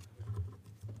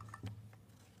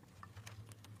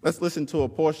 Let's listen to a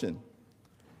portion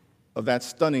of that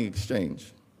stunning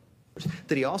exchange.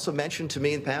 Did he also mention to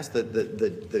me in the past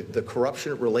the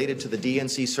corruption related to the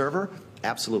DNC server?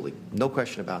 Absolutely. No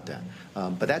question about that.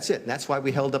 But that's it. And that's why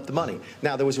we held up the money.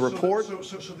 Now, there was a report.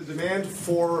 So the demand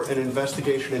for an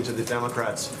investigation into the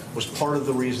Democrats was part of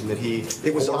the reason that he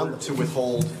ordered to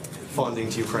withhold funding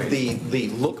to Ukraine. The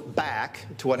look back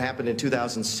to what happened in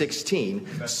 2016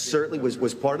 certainly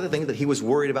was part of the thing that he was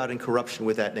worried about in corruption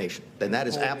with that nation. And that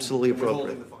is absolutely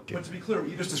appropriate. But to be clear, what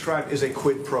you just described is a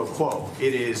quid pro quo.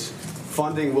 It is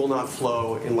funding will not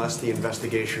flow unless the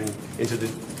investigation into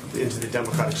the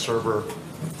Democratic server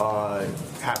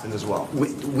happens as well.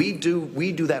 We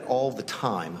do that all the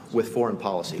time with foreign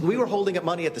policy. We were holding up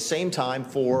money at the same time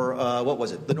for what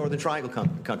was it? The Northern Triangle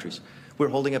countries. We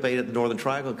were holding up aid at the Northern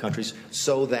Triangle countries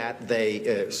so that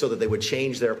they would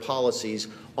change their policies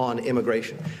on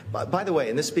immigration. By the way,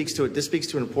 and this speaks to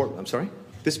an important. I'm sorry.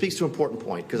 This speaks to an important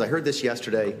point, because I heard this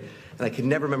yesterday, and I can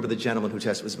never remember the gentleman who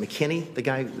testified. Was it McKinney, the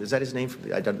guy? Is that his name?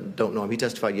 I don't know him. He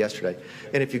testified yesterday.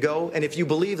 And if you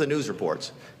believe the news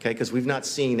reports, okay, because we've not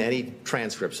seen any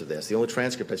transcripts of this. The only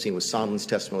transcript I've seen was Sondland's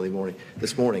testimony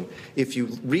this morning. If you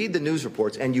read the news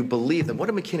reports and you believe them, what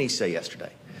did McKinney say yesterday?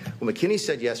 Well, McKinney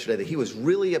said yesterday that he was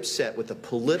really upset with the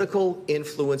political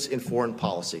influence in foreign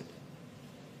policy.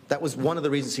 That was one of the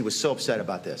reasons he was so upset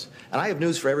about this. And I have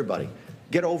news for everybody.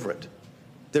 Get over it.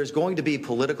 There's going to be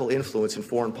political influence in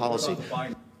foreign policy.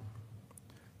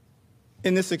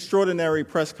 In this extraordinary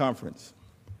press conference,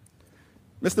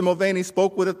 Mr. Mulvaney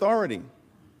spoke with authority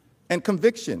and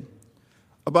conviction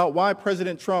about why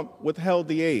President Trump withheld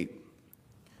the aid.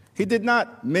 He did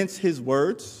not mince his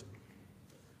words,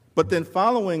 but then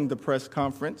following the press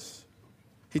conference,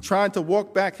 he tried to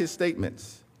walk back his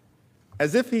statements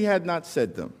as if he had not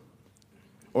said them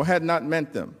or had not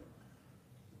meant them.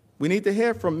 We need to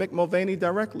hear from Mick Mulvaney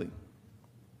directly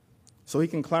so he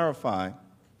can clarify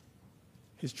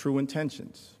his true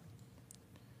intentions.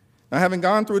 Now, having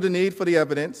gone through the need for the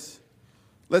evidence,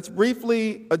 let's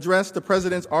briefly address the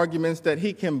president's arguments that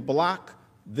he can block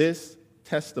this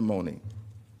testimony.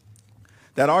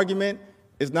 That argument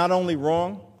is not only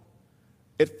wrong,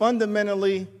 it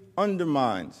fundamentally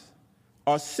undermines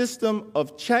our system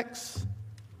of checks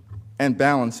and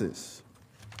balances.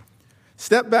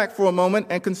 Step back for a moment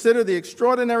and consider the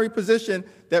extraordinary position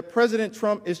that President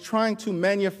Trump is trying to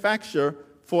manufacture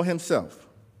for himself.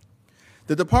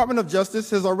 The Department of Justice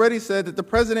has already said that the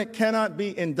president cannot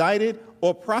be indicted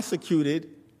or prosecuted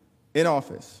in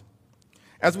office.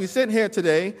 As we sit here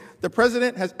today, the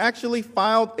president has actually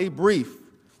filed a brief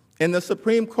in the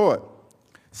Supreme Court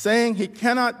saying he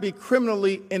cannot be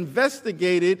criminally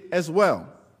investigated as well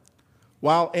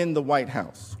while in the White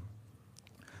House.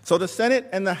 So the Senate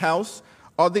and the House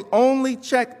are the only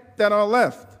check that are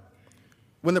left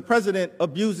when the president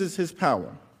abuses his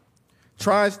power,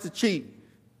 tries to cheat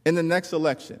in the next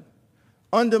election,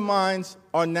 undermines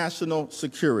our national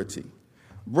security,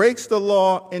 breaks the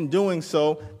law in doing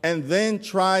so, and then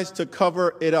tries to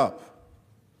cover it up.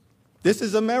 This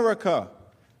is America.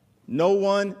 No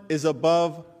one is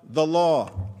above the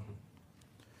law.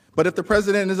 But if the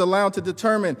president is allowed to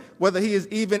determine whether he is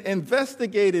even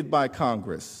investigated by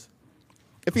Congress,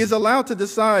 if he is allowed to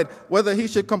decide whether he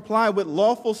should comply with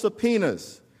lawful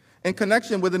subpoenas in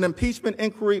connection with an impeachment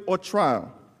inquiry or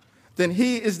trial, then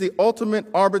he is the ultimate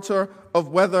arbiter of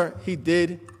whether he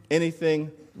did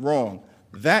anything wrong.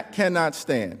 That cannot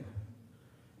stand.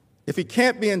 If he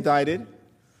can't be indicted,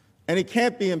 and he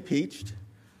can't be impeached,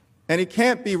 and he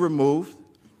can't be removed,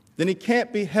 then he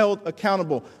can't be held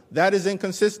accountable. That is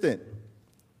inconsistent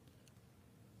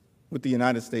with the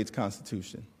United States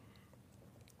Constitution.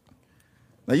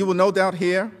 Now, you will no doubt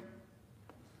hear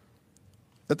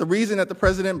that the reason that the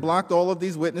president blocked all of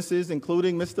these witnesses,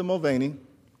 including Mr. Mulvaney,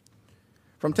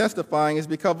 from testifying is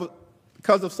because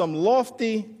of some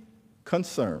lofty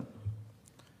concern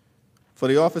for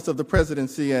the office of the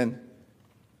presidency and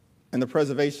the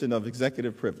preservation of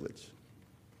executive privilege.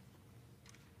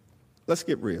 Let's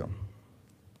get real.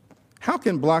 How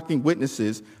can blocking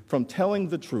witnesses from telling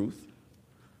the truth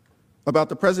about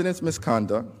the president's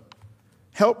misconduct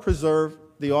help preserve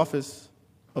the office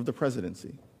of the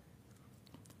presidency?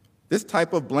 This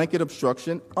type of blanket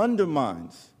obstruction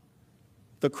undermines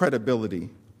the credibility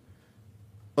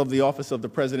of the office of the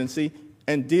presidency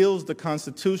and deals the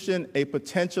Constitution a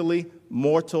potentially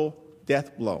mortal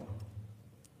death blow.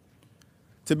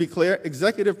 To be clear,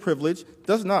 executive privilege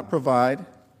does not provide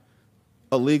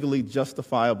a legally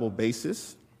justifiable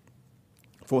basis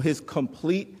for his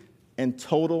complete and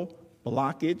total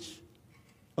blockage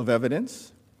of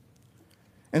evidence.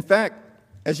 In fact,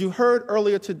 as you heard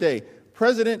earlier today,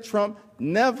 President Trump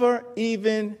never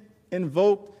even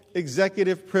invoked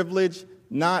executive privilege,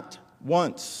 not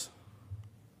once.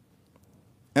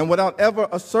 And without ever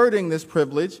asserting this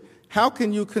privilege, how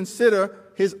can you consider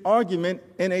his argument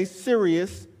in a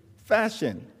serious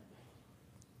fashion?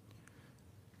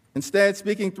 Instead,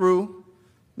 speaking through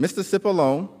Mr.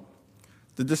 Cipollone,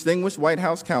 the distinguished White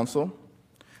House counsel,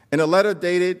 in a letter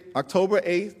dated October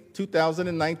 8,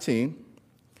 2019,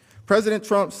 President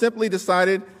Trump simply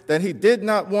decided that he did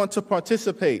not want to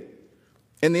participate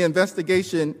in the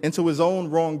investigation into his own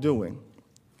wrongdoing.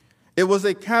 It was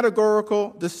a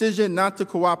categorical decision not to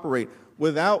cooperate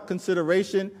without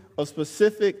consideration of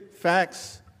specific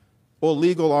facts or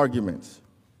legal arguments.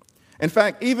 In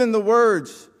fact, even the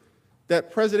words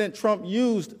that President Trump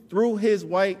used through his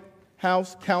White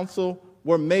House counsel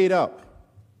were made up.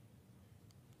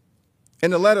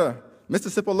 In the letter, Mr.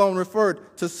 Cipollone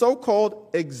referred to so-called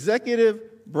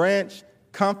executive branch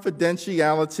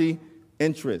confidentiality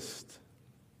interest.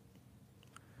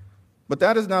 But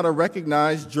that is not a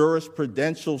recognized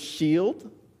jurisprudential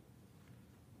shield,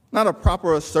 not a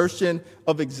proper assertion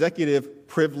of executive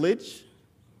privilege.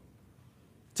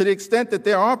 To the extent that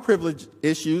there are privilege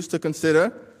issues to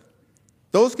consider,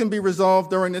 those can be resolved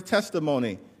during the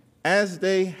testimony as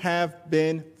they have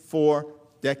been for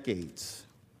decades.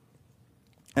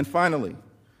 And finally,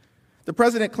 the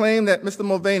president claimed that Mr.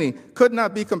 Mulvaney could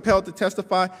not be compelled to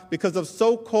testify because of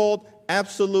so-called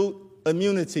absolute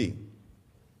immunity.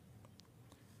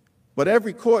 But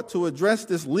every court to address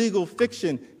this legal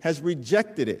fiction has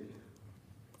rejected it.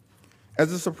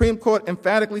 As the Supreme Court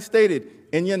emphatically stated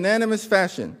in unanimous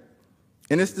fashion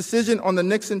in its decision on the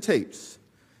Nixon tapes,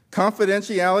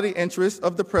 confidentiality interests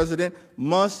of the president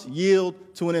must yield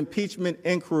to an impeachment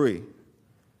inquiry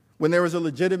when there is a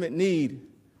legitimate need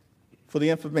for the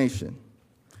information,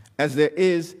 as there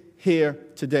is here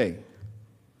today.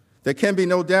 There can be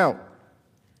no doubt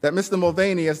that Mr.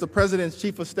 Mulvaney, as the president's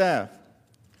chief of staff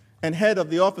and head of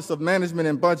the Office of Management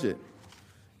and Budget,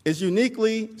 is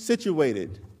uniquely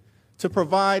situated to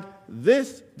provide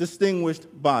this distinguished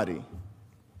body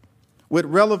with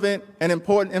relevant and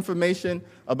important information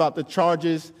about the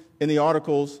charges in the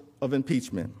articles of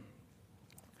impeachment.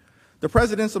 The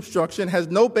president's obstruction has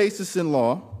no basis in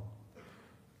law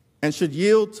and should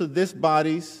yield to this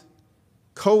body's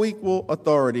co-equal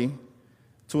authority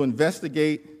to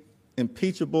investigate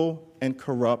impeachable and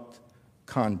corrupt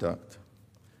conduct.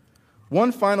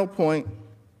 One final point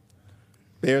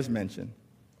bears mention.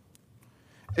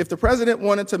 If the president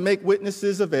wanted to make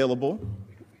witnesses available,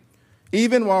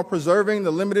 even while preserving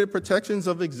the limited protections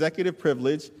of executive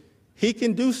privilege, he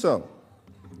can do so.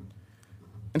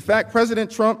 In fact,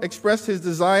 President Trump expressed his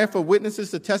desire for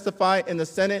witnesses to testify in the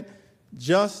Senate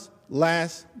just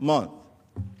last month.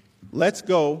 Let's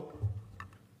go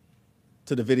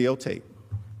to the videotape.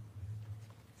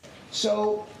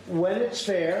 So when it's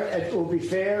fair, it will be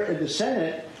fair in the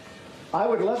Senate. I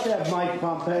would love to have Mike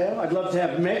Pompeo. I'd love to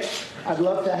have Mick. I'd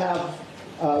love to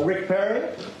have Rick Perry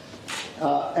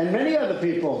and many other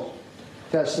people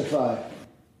testify.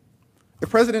 If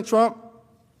President Trump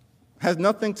has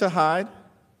nothing to hide,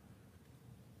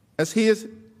 as he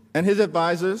and his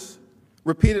advisors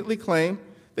repeatedly claim,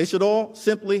 they should all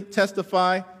simply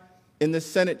testify in the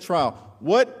Senate trial.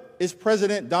 What is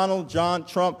President Donald John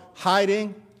Trump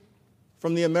hiding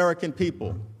from the American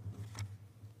people?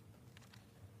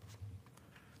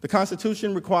 The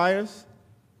Constitution requires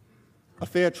a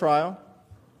fair trial.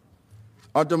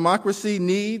 Our democracy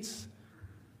needs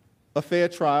a fair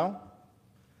trial.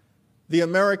 The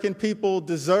American people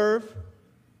deserve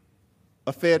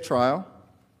a fair trial.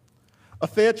 A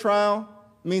fair trial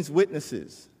means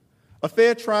witnesses. A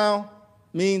fair trial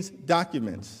means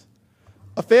documents.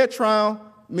 A fair trial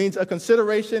means a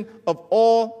consideration of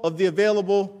all of the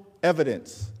available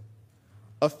evidence.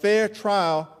 A fair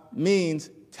trial means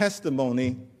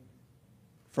testimony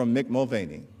from Mick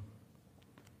Mulvaney.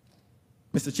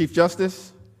 Mr. Chief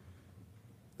Justice,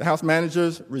 the House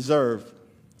managers reserve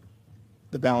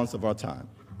the balance of our time.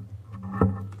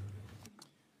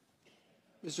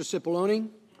 Mr. Cipollone.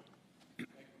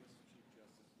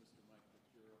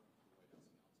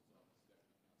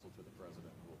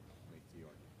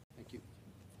 Thank you.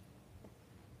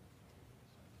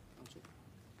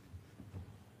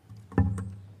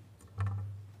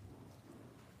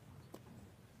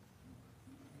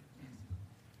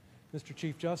 Mr.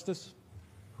 Chief Justice,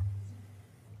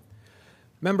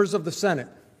 members of the Senate,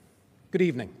 good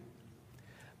evening.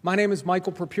 My name is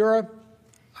Michael Purpura.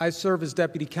 I serve as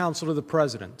Deputy Counsel to the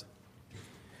President.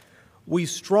 We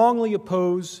strongly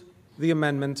oppose the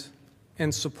amendment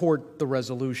and support the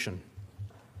resolution.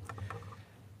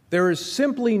 There is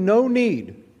simply no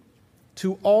need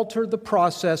to alter the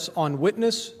process on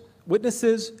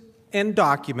witnesses and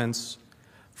documents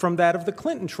from that of the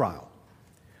Clinton trial,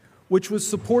 which was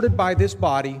supported by this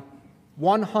body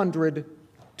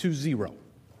 100-0.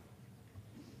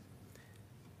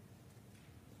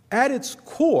 At its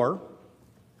core,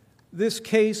 this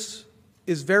case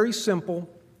is very simple,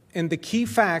 and the key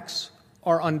facts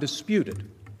are undisputed.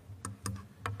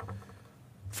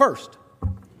 First,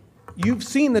 you've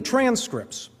seen the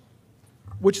transcripts,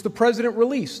 which the President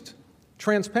released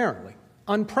transparently,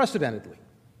 unprecedentedly.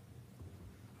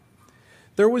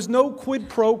 There was no quid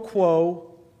pro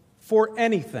quo for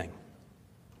anything.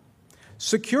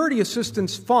 Security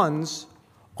assistance funds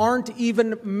aren't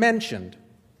even mentioned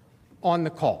on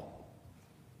the call.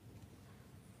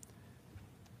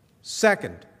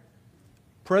 Second,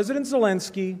 President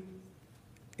Zelensky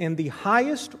and the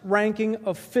highest-ranking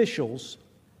officials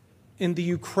in the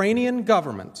Ukrainian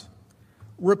government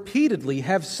repeatedly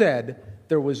have said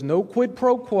there was no quid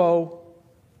pro quo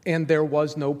and there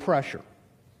was no pressure.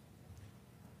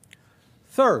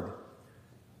 Third,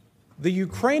 the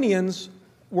Ukrainians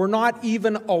were not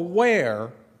even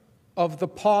aware of the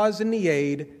pause in the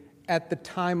aid at the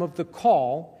time of the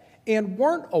call and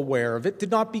weren't aware of it, did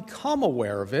not become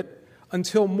aware of it,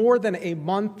 until more than a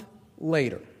month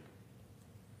later.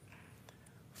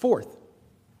 Fourth,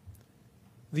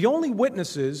 the only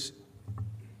witnesses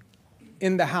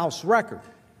in the House record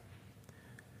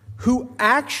who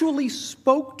actually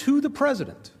spoke to the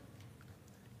president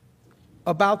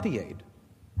about the aid,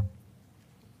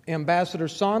 Ambassador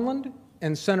Sondland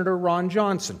and Senator Ron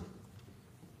Johnson,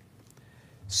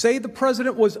 say the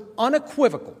president was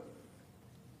unequivocal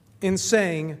in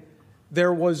saying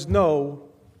there was no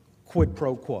quid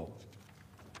pro quo.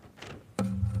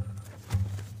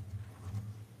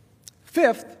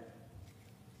 Fifth,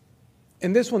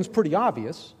 and this one's pretty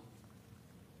obvious,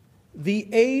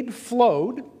 the aid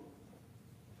flowed,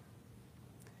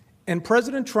 and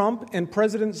President Trump and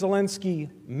President Zelensky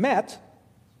met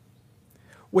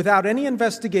without any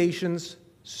investigations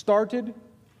started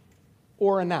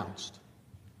or announced.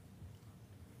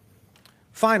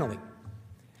 Finally,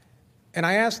 and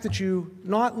I ask that you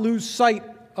not lose sight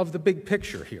of the big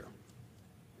picture here,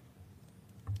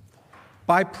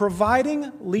 by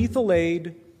providing lethal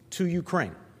aid to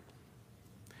Ukraine,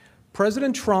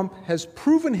 President Trump has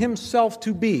proven himself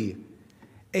to be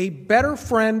a better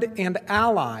friend and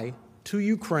ally to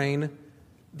Ukraine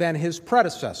than his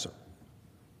predecessor.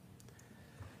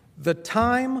 The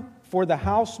time for the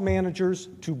House managers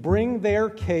to bring their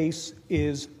case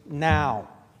is now.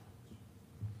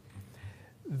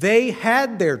 They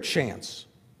had their chance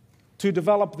to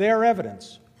develop their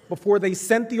evidence before they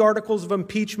sent the articles of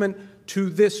impeachment to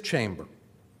this chamber.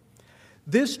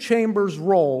 This chamber's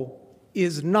role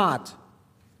is not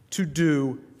to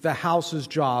do the House's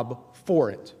job for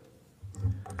it.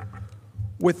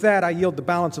 With that, I yield the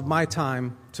balance of my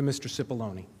time to Mr.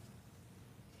 Cipollone.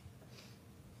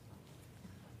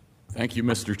 Thank you,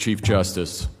 Mr. Chief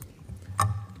Justice.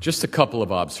 Just a couple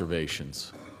of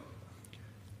observations.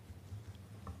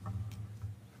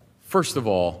 First of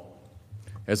all,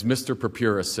 as Mr.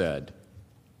 Purpura said,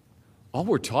 all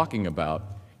we're talking about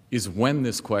is when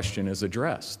this question is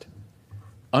addressed.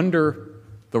 Under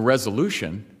the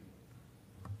resolution,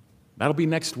 that'll be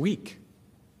next week.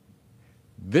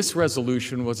 This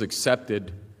resolution was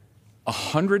accepted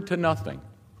 100-0.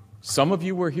 Some of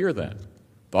you were here then,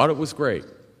 thought it was great.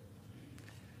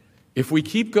 If we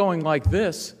keep going like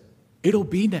this, it'll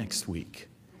be next week.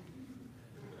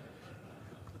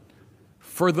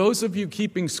 For those of you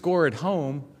keeping score at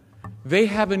home, they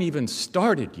haven't even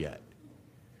started yet.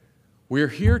 We're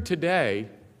here today.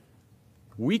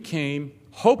 We came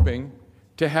hoping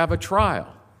to have a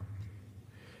trial.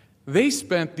 They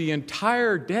spent the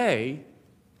entire day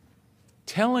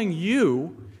telling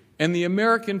you and the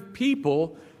American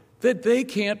people that they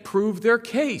can't prove their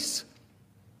case.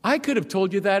 I could have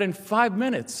told you that in 5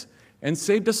 minutes and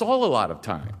saved us all a lot of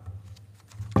time.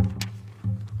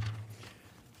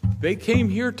 They came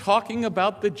here talking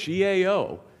about the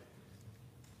GAO.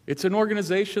 It's an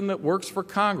organization that works for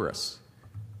Congress.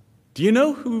 Do you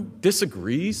know who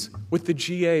disagrees with the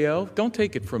GAO? Don't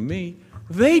take it from me.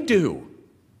 They do.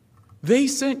 They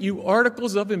sent you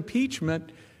articles of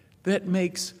impeachment that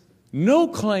makes no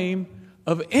claim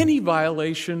of any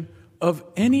violation of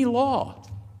any law.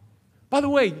 By the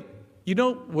way, you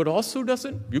know what also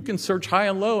doesn't? You can search high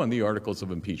and low on the articles of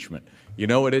impeachment. You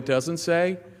know what it doesn't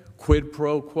say? Quid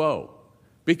pro quo.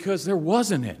 Because there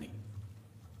wasn't any.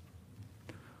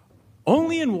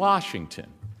 Only in Washington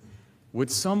would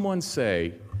someone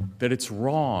say that it's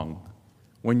wrong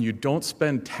when you don't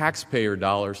spend taxpayer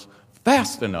dollars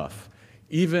fast enough,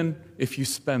 even if you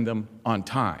spend them on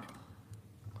time.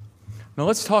 Now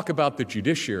let's talk about the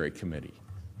Judiciary Committee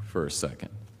for a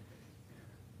second.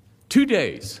 2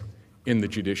 days in the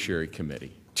Judiciary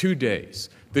Committee, 2 days.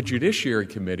 The Judiciary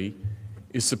Committee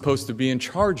is supposed to be in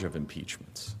charge of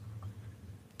impeachments.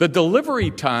 The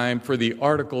delivery time for the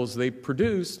articles they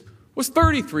produced was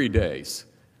 33 days.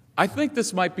 I think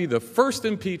this might be the first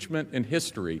impeachment in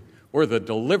history where the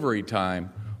delivery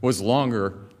time was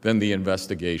longer than the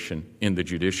investigation in the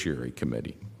Judiciary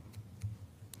Committee.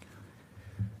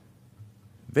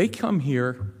 They come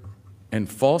here and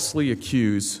falsely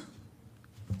accuse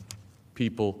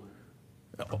people.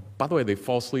 By the way, they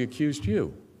falsely accused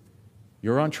you.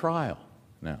 You're on trial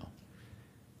now.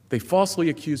 They falsely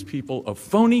accuse people of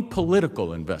phony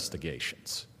political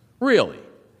investigations. Really.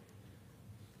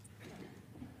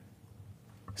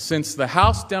 Since the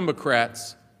House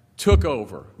Democrats took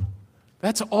over,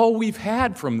 that's all we've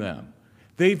had from them.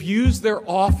 They've used their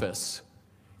office,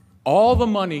 all the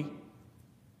money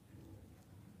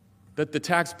that the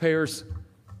taxpayers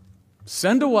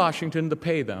send to Washington to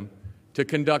pay them, to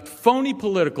conduct phony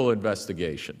political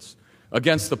investigations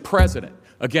against the president,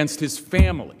 against his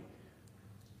family,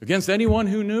 against anyone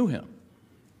who knew him.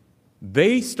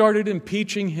 They started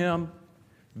impeaching him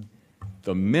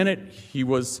the minute he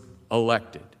was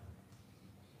elected.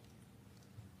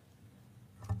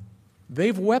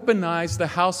 They've weaponized the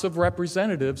House of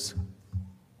Representatives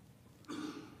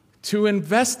to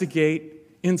investigate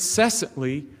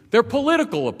incessantly their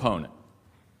political opponent.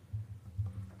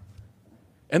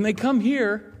 And they come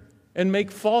here and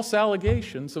make false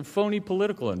allegations of phony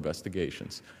political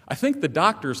investigations. I think the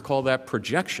doctors call that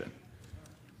projection.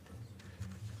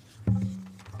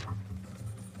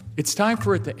 It's time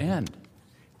for it to end.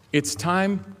 It's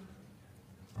time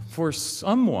for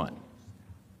someone,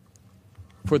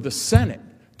 for the Senate,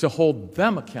 to hold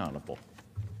them accountable.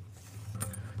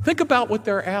 Think about what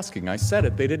they're asking. I said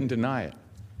it, they didn't deny it.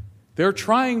 They're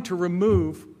trying to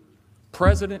remove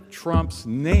President Trump's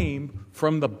name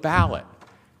from the ballot,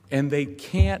 and they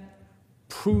can't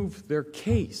prove their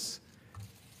case.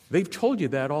 They've told you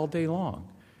that all day long.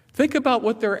 Think about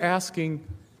what they're asking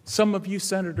some of you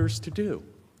senators to do.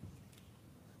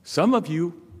 Some of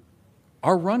you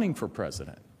are running for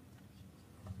president.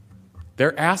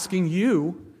 They're asking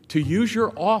you to use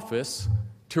your office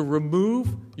to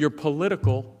remove your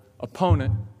political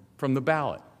opponent from the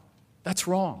ballot. That's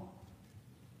wrong.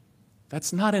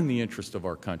 That's not in the interest of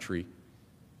our country.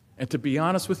 And to be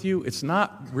honest with you, it's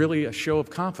not really a show of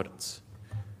confidence.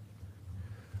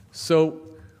 So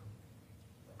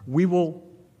we will,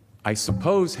 I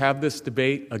suppose, have this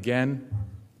debate again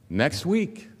next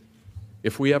week,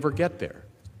 if we ever get there.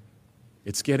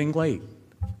 It's getting late.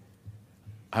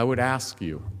 I would ask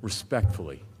you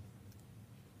respectfully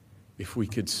if we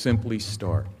could simply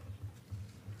start.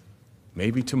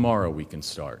 Maybe tomorrow we can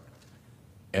start,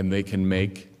 and they can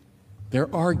make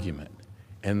their argument,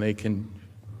 and they can,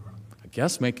 I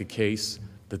guess, make a case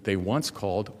that they once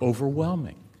called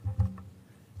overwhelming.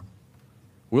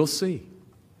 We'll see.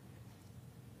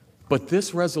 But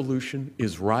this resolution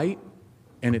is right,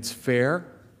 and it's fair,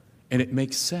 and it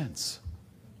makes sense.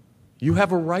 You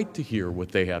have a right to hear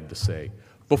what they have to say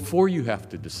before you have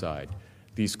to decide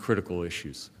these critical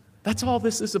issues. That's all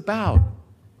this is about.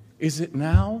 Is it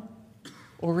now,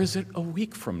 or is it a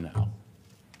week from now?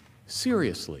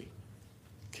 Seriously,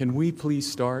 can we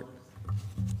please start?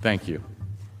 Thank you.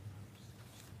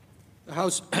 The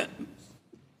House,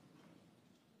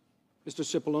 Mr.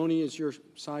 Cipollone, is your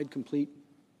side complete?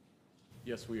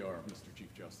 Yes, we are, Mr.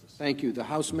 Chief Justice. Thank you. The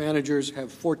House managers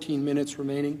have 14 minutes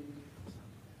remaining.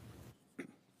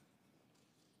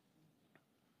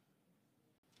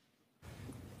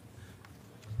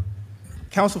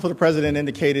 Counsel for the President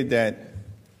indicated that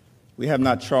we have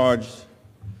not charged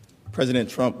President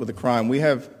Trump with a crime. We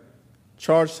have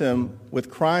charged him with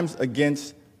crimes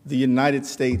against the United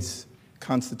States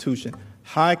Constitution,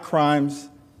 high crimes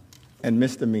and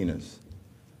misdemeanors.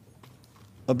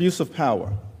 Abuse of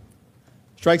power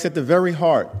strikes at the very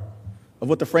heart of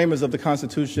what the framers of the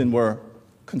Constitution were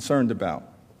concerned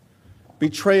about.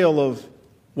 Betrayal of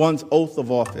one's oath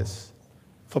of office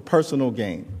for personal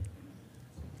gain,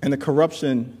 and the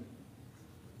corruption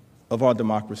of our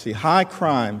democracy. High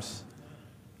crimes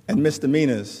and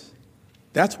misdemeanors,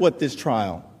 that's what this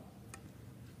trial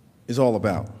is all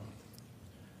about.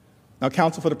 Now,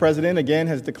 counsel for the President, again,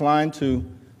 has declined to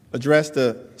address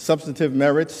the substantive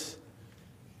merits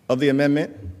of the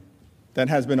amendment that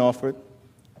has been offered.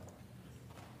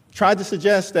 Tried to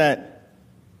suggest that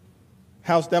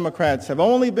House Democrats have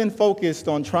only been focused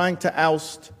on trying to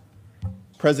oust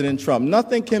President Trump.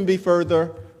 Nothing can be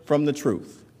further from the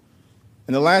truth.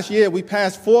 In the last year, we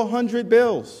passed 400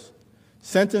 bills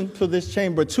sent into this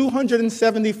chamber.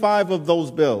 275 of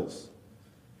those bills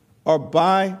are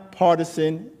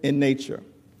bipartisan in nature,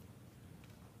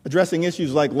 addressing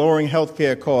issues like lowering health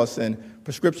care costs and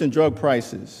prescription drug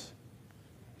prices,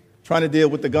 trying to deal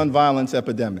with the gun violence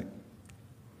epidemic.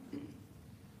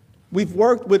 We've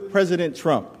worked with President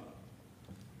Trump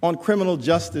on criminal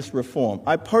justice reform.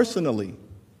 I personally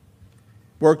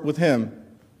worked with him,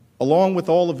 along with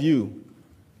all of you,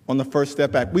 on the First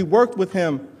Step Act. We worked with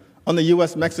him on the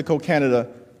U.S.-Mexico-Canada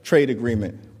trade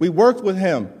agreement. We worked with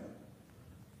him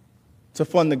to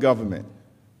fund the government.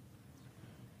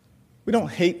 We don't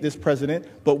hate this president,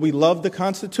 but we love the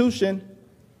Constitution.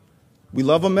 We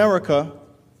love America.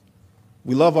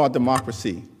 We love our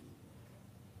democracy.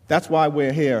 That's why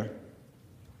we're here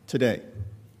today.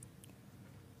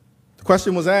 The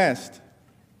question was asked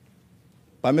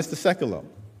by Mr. Sekulow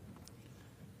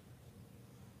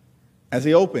as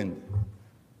he opened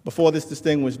before this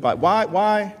distinguished body.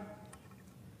 Why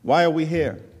are we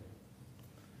here?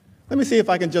 Let me see if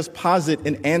I can just posit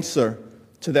an answer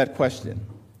to that question.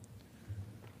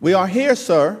 We are here,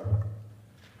 sir,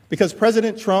 because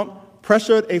President Trump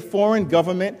pressured a foreign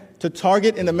government to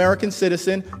target an American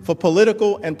citizen for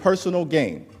political and personal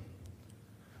gain.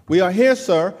 We are here,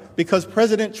 sir, because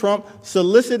President Trump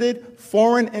solicited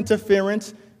foreign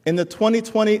interference in the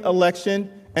 2020 election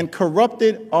and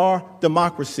corrupted our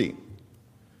democracy.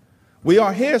 We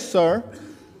are here, sir,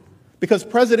 because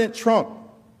President Trump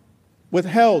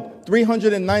withheld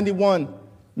 $391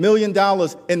 million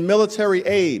in military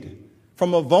aid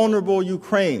from a vulnerable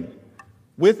Ukraine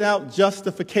without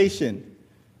justification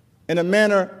in a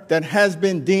manner that has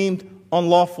been deemed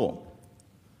unlawful.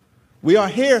 We are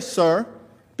here, sir,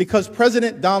 because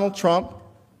President Donald Trump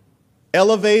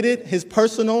elevated his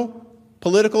personal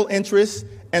political interests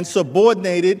and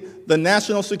subordinated the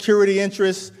national security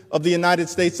interests of the United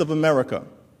States of America.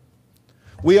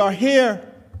 We are here,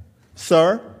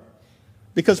 sir,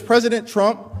 because President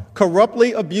Trump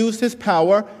corruptly abused his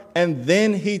power and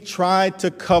then he tried to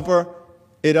cover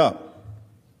it up.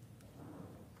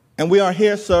 And we are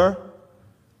here, sir,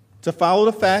 to follow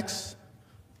the facts,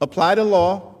 apply the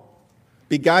law,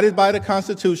 be guided by the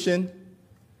Constitution,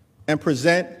 and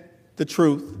present the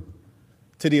truth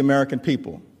to the American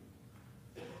people.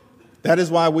 That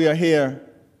is why we are here,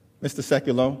 Mr.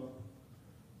 Sekulow.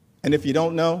 And if you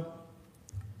don't know,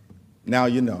 now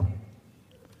you know.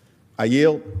 I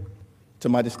yield to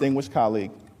my distinguished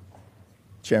colleague,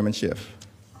 Chairman Schiff.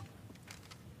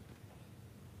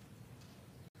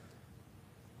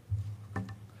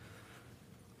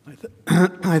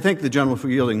 I thank the gentleman for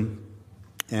yielding,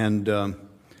 and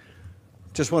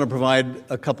just want to provide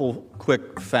a couple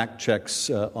quick fact checks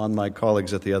on my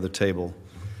colleagues at the other table.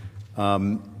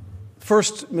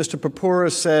 First, Mr.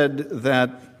 Purpura said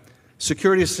that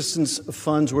security assistance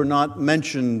funds were not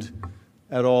mentioned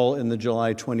at all in the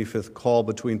July 25th call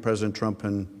between President Trump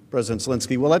and President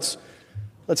Zelensky. Well,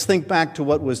 let's think back to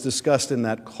what was discussed in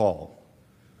that call.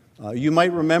 You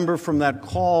might remember from that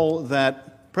call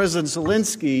that President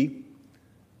Zelensky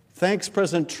thanks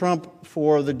President Trump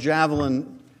for the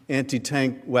Javelin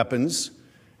anti-tank weapons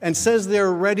and says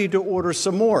they're ready to order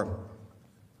some more.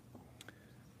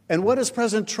 And what is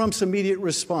President Trump's immediate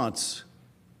response?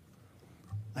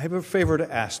 I have a favor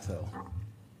to ask, though.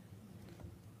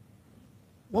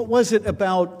 What was it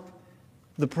about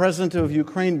the president of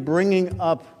Ukraine bringing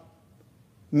up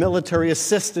military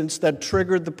assistance that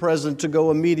triggered the president to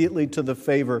go immediately to the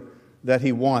favor that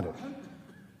he wanted?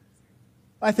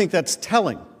 I think that's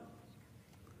telling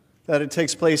that it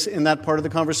takes place in that part of the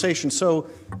conversation. So,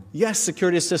 yes,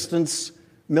 security assistance,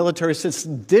 military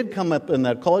assistance did come up in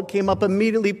that call. It came up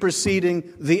immediately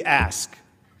preceding the ask.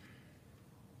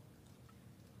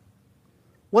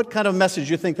 What kind of message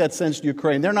do you think that sends to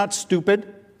Ukraine? They're not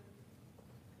stupid.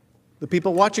 The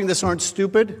people watching this aren't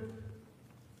stupid.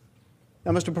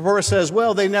 Now, Mr. Purpura says,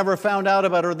 well, they never found out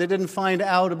about it, or they didn't find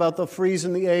out about the freeze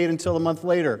in the aid until a month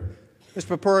later. Mr.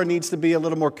 Purpura needs to be a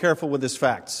little more careful with his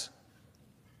facts.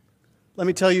 Let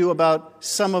me tell you about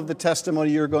some of the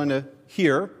testimony you're going to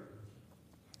hear,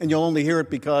 and you'll only hear it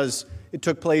because it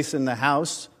took place in the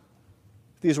House.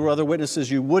 If these were other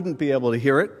witnesses, you wouldn't be able to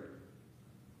hear it.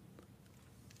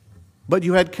 But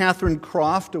you had Catherine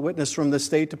Croft, a witness from the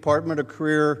State Department, a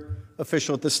career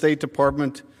official at the State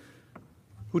Department,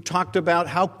 who talked about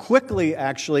how quickly,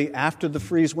 actually, after the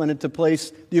freeze went into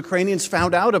place, the Ukrainians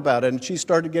found out about it, and she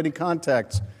started getting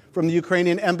contacts from the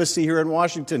Ukrainian embassy here in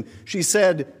Washington. She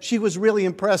said she was really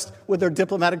impressed with their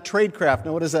diplomatic tradecraft.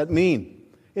 Now, what does that mean?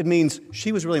 It means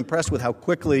she was really impressed with how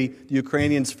quickly the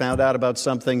Ukrainians found out about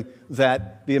something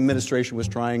that the administration was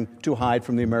trying to hide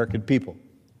from the American people.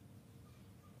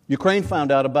 Ukraine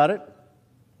found out about it.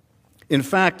 In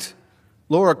fact,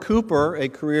 Laura Cooper, a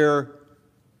career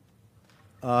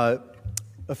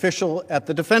official at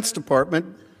the Defense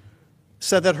Department,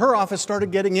 said that her office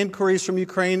started getting inquiries from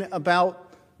Ukraine about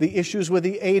the issues with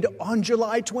the aid on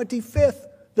July 25th,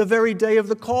 the very day of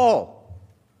the call.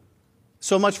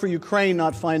 So much for Ukraine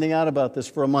not finding out about this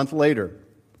for a month later.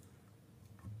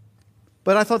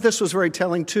 But I thought this was very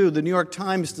telling, too. The New York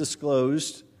Times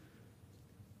disclosed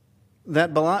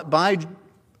that by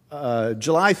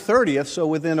July 30th, so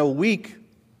within a week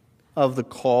of the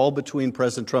call between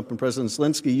President Trump and President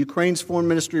Zelensky, Ukraine's foreign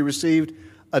ministry received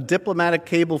a diplomatic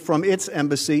cable from its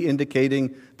embassy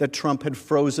indicating that Trump had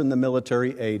frozen the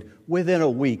military aid. Within a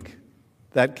week,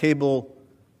 that cable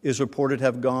is reported to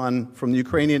have gone from the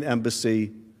Ukrainian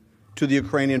embassy to the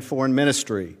Ukrainian foreign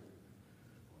ministry.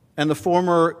 And the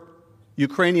former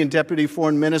Ukrainian deputy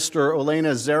foreign minister,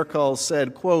 Olena Zerkal,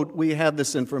 said, quote, "We have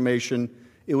this information.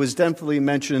 It was definitely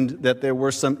mentioned that there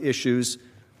were some issues."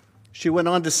 She went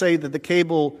on to say that the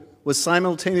cable was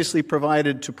simultaneously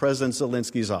provided to President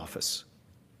Zelensky's office.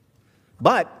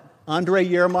 But Andrei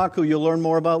Yermak, who you'll learn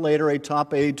more about later, a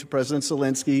top aide to President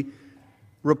Zelensky,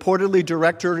 reportedly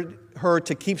directed her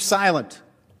to keep silent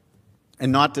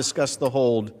and not discuss the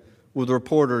hold with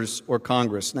reporters or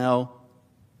Congress. Now,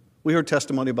 we heard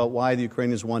testimony about why the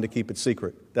Ukrainians wanted to keep it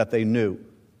secret, that they knew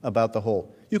about the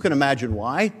hole. You can imagine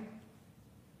why.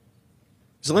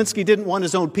 Zelensky didn't want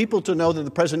his own people to know that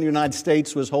the President of the United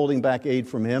States was holding back aid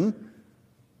from him.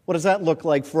 What does that look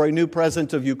like for a new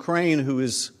president of Ukraine who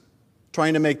is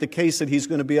trying to make the case that he's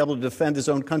going to be able to defend his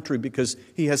own country because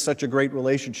he has such a great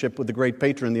relationship with the great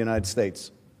patron, the United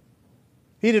States?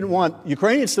 He didn't want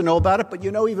Ukrainians to know about it, but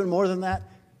you know even more than that,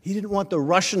 he didn't want the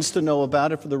Russians to know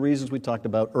about it for the reasons we talked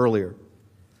about earlier.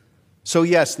 So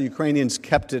yes, the Ukrainians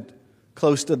kept it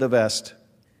close to the vest.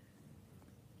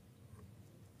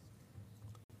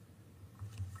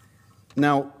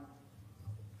 Now,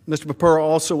 Mr. Popera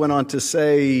also went on to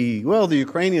say, well, the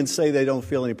Ukrainians say they don't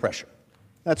feel any pressure.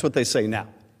 That's what they say now.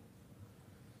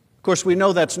 Of course, we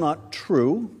know that's not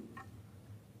true.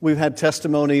 We've had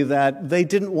testimony that they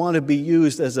didn't want to be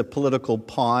used as a political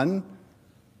pawn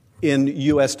in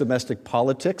U.S. domestic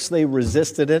politics. They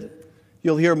resisted it.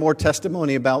 You'll hear more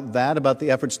testimony about that, about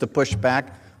the efforts to push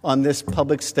back on this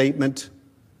public statement,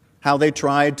 how they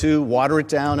tried to water it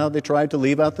down, how they tried to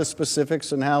leave out the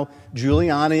specifics, and how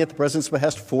Giuliani, at the president's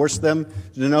behest, forced them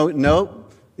to know, no,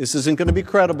 this isn't going to be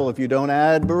credible if you don't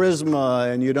add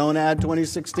Burisma and you don't add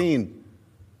 2016.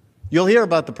 You'll hear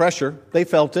about the pressure. They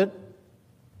felt it.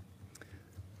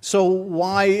 So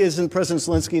why isn't President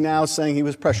Zelensky now saying he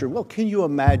was pressured? Well, can you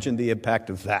imagine the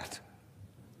impact of that?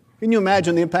 Can you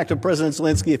imagine the impact of President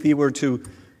Zelensky if he were to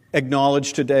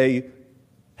acknowledge today,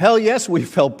 hell yes, we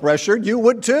felt pressured. You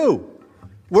would too.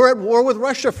 We're at war with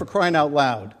Russia, for crying out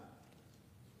loud.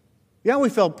 Yeah, we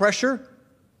felt pressure.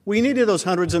 We needed those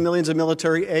hundreds of millions of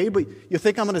military aid, but you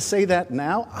think I'm going to say that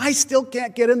now? I still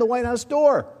can't get in the White House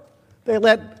door. They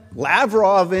let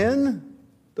Lavrov in,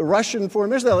 the Russian foreign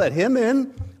minister, they let him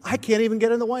in. I can't even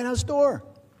get in the White House door.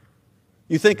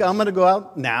 You think I'm going to go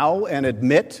out now and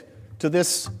admit to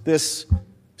this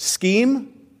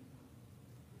scheme?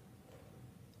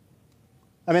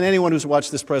 I mean, anyone who's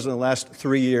watched this president the last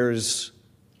 3 years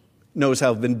knows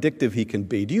how vindictive he can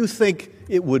be. Do you think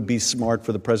it would be smart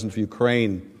for the president of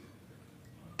Ukraine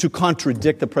to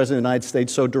contradict the president of the United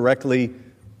States so directly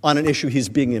on an issue he's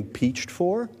being impeached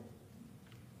for?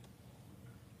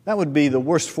 That would be the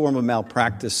worst form of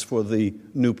malpractice for the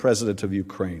new president of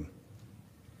Ukraine.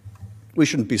 We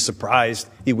shouldn't be surprised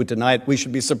he would deny it. We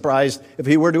should be surprised if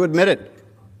he were to admit it.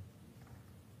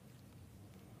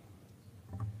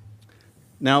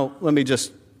 Now, let me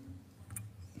just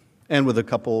end with a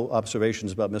couple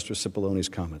observations about Mr. Cipolloni's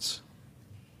comments.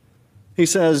 He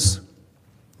says,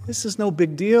 this is no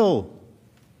big deal.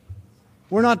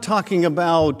 We're not talking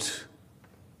about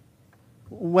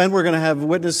when we're going to have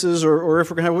witnesses or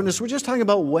if we're going to have witnesses. We're just talking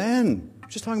about when.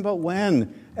 Just talking about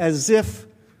when. As if,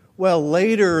 well,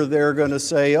 later they're going to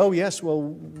say, oh, yes, well,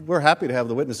 we're happy to have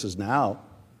the witnesses now.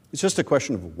 It's just a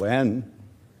question of when.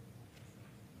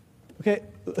 Okay.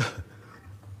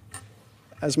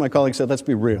 As my colleague said, let's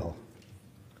be real.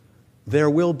 There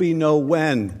will be no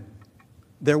when.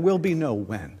 There will be no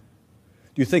when.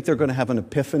 Do you think they're going to have an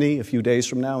epiphany a few days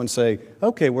from now and say,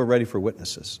 okay, we're ready for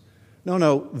witnesses?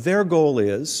 No, their goal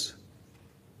is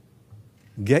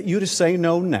get you to say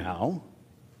no now,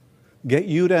 get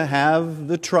you to have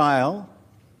the trial,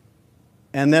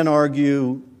 and then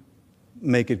argue,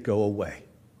 make it go away.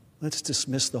 Let's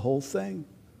dismiss the whole thing.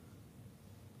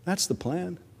 That's the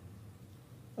plan.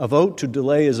 A vote to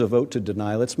delay is a vote to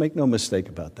deny. Let's make no mistake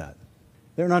about that.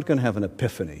 They're not going to have an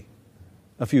epiphany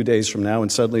a few days from now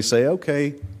and suddenly say,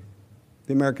 okay,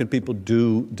 the American people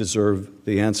do deserve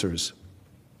the answers.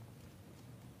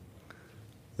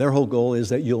 Their whole goal is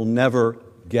that you'll never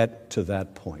get to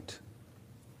that point.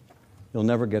 You'll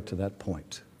never get to that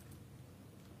point.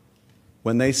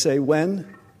 When they say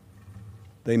when,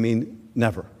 they mean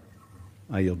never.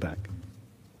 I yield back.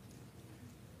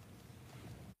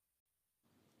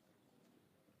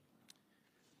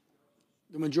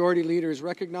 The majority leader is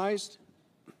recognized.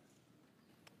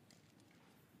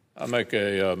 I make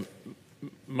a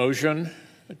motion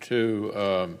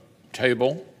to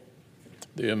table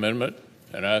the amendment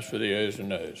and ask for the ayes and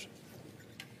nays.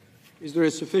 Is there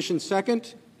a sufficient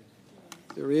second?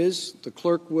 There is. The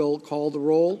clerk will call the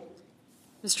roll.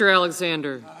 Mr.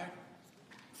 Alexander. Aye.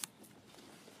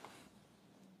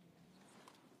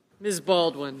 Ms.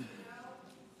 Baldwin.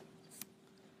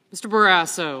 Mr.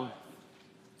 Barrasso.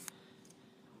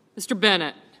 Mr.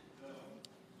 Bennett.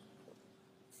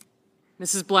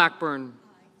 Mrs. Blackburn.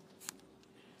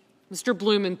 Mr.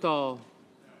 Blumenthal.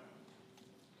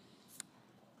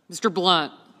 Mr.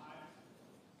 Blunt.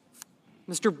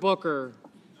 Mr. Booker.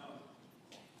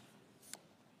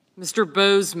 Mr.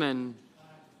 Bozeman.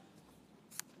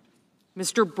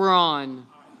 Mr. Braun.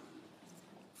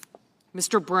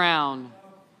 Mr. Brown,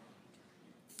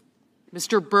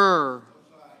 Mr. Burr,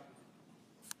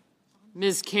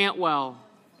 Ms. Cantwell,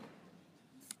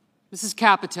 Mrs.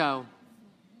 Capito,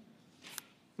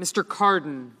 Mr.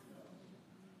 Cardin,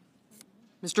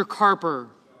 Mr. Carper,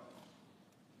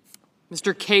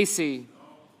 Mr. Casey,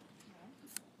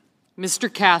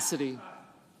 Mr. Cassidy,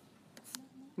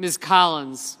 Ms.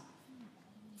 Collins,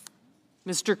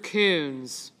 Mr.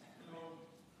 Coons,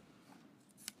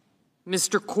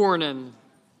 Mr. Cornyn,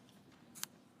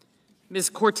 Ms.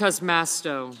 Cortez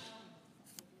Masto,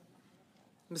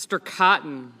 Mr.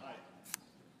 Cotton,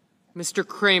 Mr.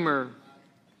 Kramer,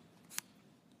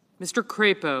 Mr.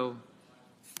 Crapo,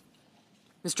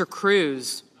 Mr.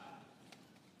 Cruz,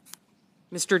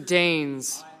 Mr.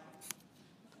 Daines,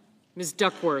 Ms.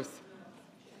 Duckworth,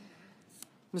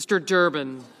 Mr.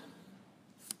 Durbin,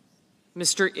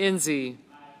 Mr. Inzy,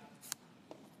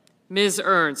 Ms.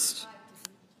 Ernst,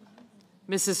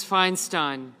 Mrs.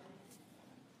 Feinstein,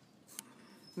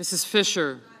 Mrs.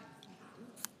 Fisher,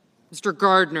 Mr.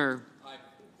 Gardner,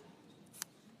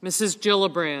 Mrs.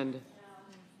 Gillibrand,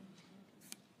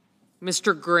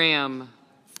 Mr. Graham,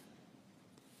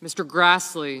 Mr.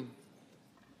 Grassley,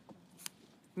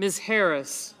 Ms.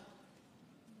 Harris,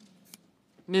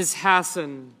 Ms.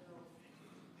 Hassan,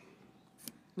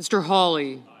 Mr.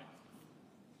 Hawley,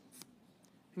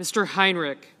 Mr.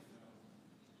 Heinrich,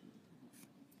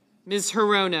 Ms.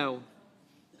 Hirono,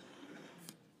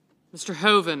 Mr.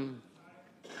 Hoven,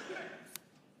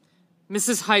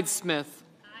 Mrs. Heidsmith,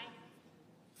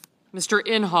 Mr.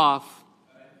 Inhofe,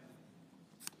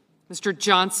 Mr.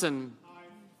 Johnson,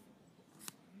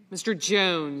 Mr.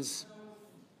 Jones,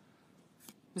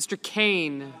 Mr.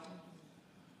 Kane,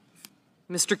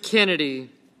 Mr. Kennedy,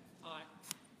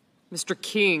 Mr.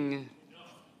 King,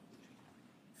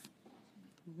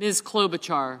 Ms.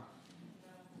 Klobuchar,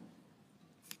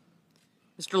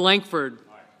 Mr. Lankford,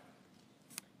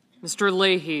 Mr.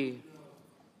 Leahy,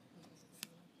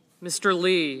 Mr.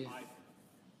 Lee,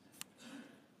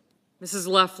 Mrs.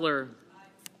 Loeffler,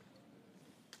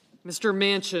 Mr.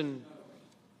 Manchin,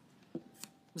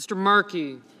 Mr.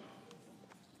 Markey,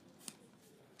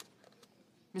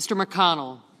 Mr.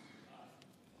 McConnell,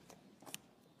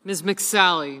 Ms.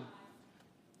 McSally,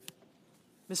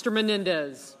 Mr.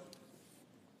 Menendez,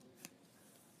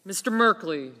 Mr.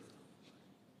 Merkley,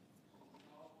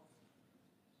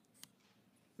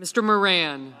 Mr.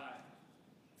 Moran,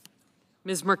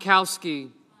 Ms. Murkowski,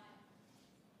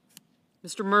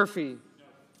 Mr. Murphy,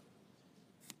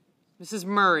 Mrs.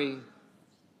 Murray,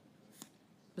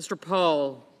 Mr.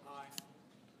 Paul,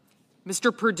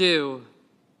 Mr. Perdue,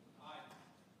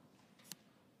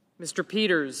 Mr.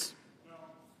 Peters,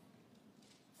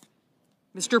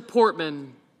 Mr.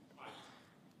 Portman,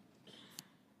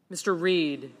 Mr.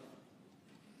 Reed,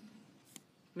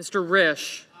 Mr.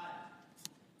 Risch,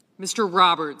 Mr.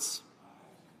 Roberts,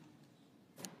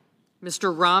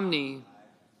 Mr. Romney,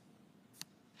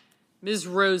 Ms.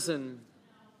 Rosen,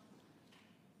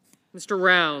 Mr.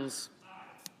 Rounds,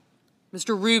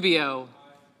 Mr. Rubio,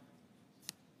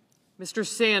 Mr.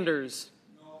 Sanders,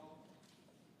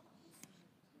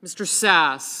 Mr.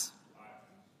 Sass,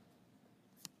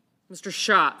 Mr.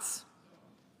 Schatz,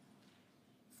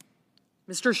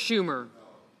 Mr. Schumer,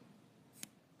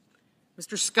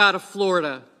 Mr. Scott of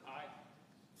Florida,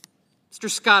 Mr.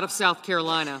 Scott of South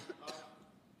Carolina,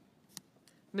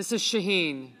 Mrs.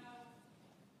 Shaheen,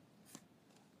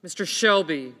 Mr.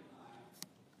 Shelby,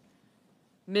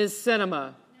 Ms.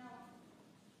 Sinema,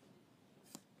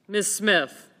 Ms.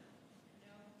 Smith,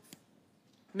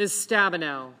 Ms.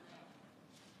 Stabenow,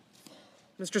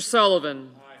 Mr.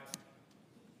 Sullivan,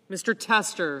 Mr.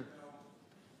 Tester,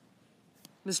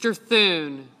 Mr.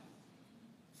 Thune,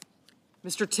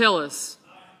 Mr. Tillis,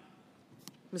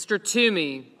 Mr.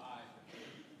 Toomey,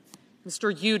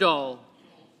 Mr. Udall,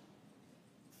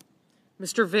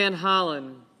 Mr. Van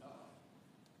Hollen,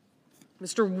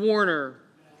 Mr. Warner,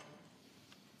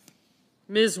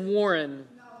 Ms. Warren,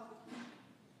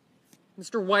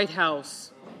 Mr.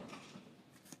 Whitehouse,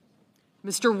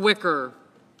 Mr. Wicker,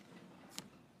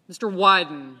 Mr.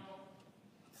 Wyden,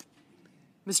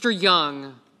 Mr.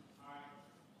 Young,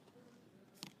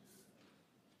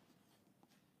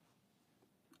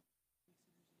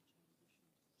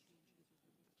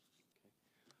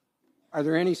 Are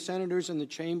there any senators in the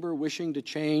chamber wishing to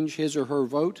change his or her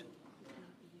vote?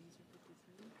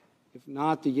 If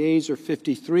not, the yeas are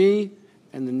 53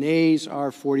 and the nays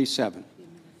are 47.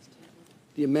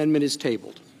 The amendment is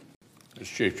tabled. Mr.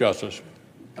 Chief Justice.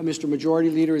 Mr. Majority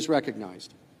Leader is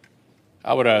recognized.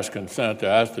 I would ask consent to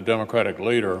ask the Democratic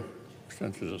leader,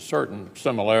 since there's a certain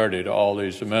similarity to all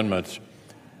these amendments,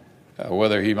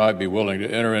 whether he might be willing to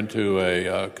enter into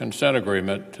a consent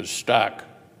agreement to stack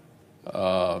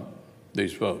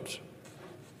these votes.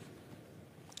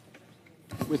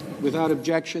 Without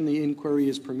objection, the inquiry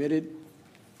is permitted.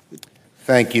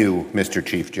 Thank you, Mr.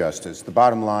 Chief Justice. The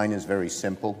bottom line is very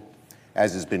simple.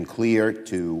 As has been clear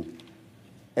to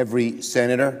every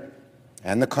senator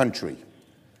and the country,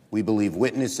 we believe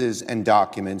witnesses and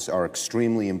documents are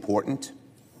extremely important,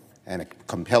 and a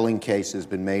compelling case has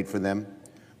been made for them.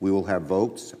 We will have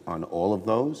votes on all of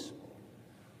those.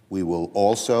 We will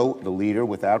also, the leader,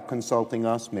 without consulting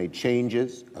us, made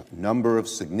changes, a number of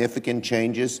significant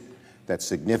changes that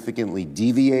significantly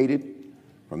deviated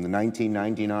from the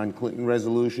 1999 Clinton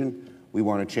resolution. We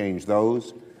want to change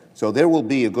those. So there will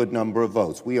be a good number of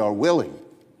votes. We are willing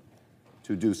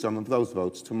to do some of those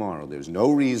votes tomorrow. There's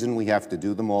no reason we have to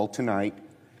do them all tonight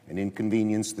and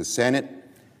inconvenience the Senate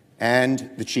and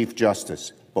the Chief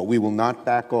Justice. But we will not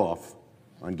back off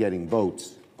on getting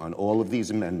votes on all of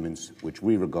these amendments, which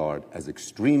we regard as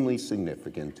extremely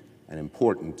significant and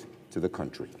important to the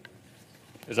country.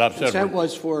 As I've said, Consent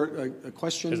was for a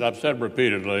question. As I've said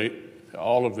repeatedly,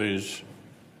 all of these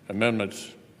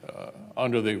amendments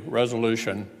under the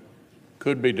resolution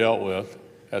could be dealt with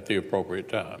at the appropriate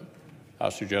time. I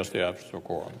suggest the absence of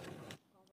quorum.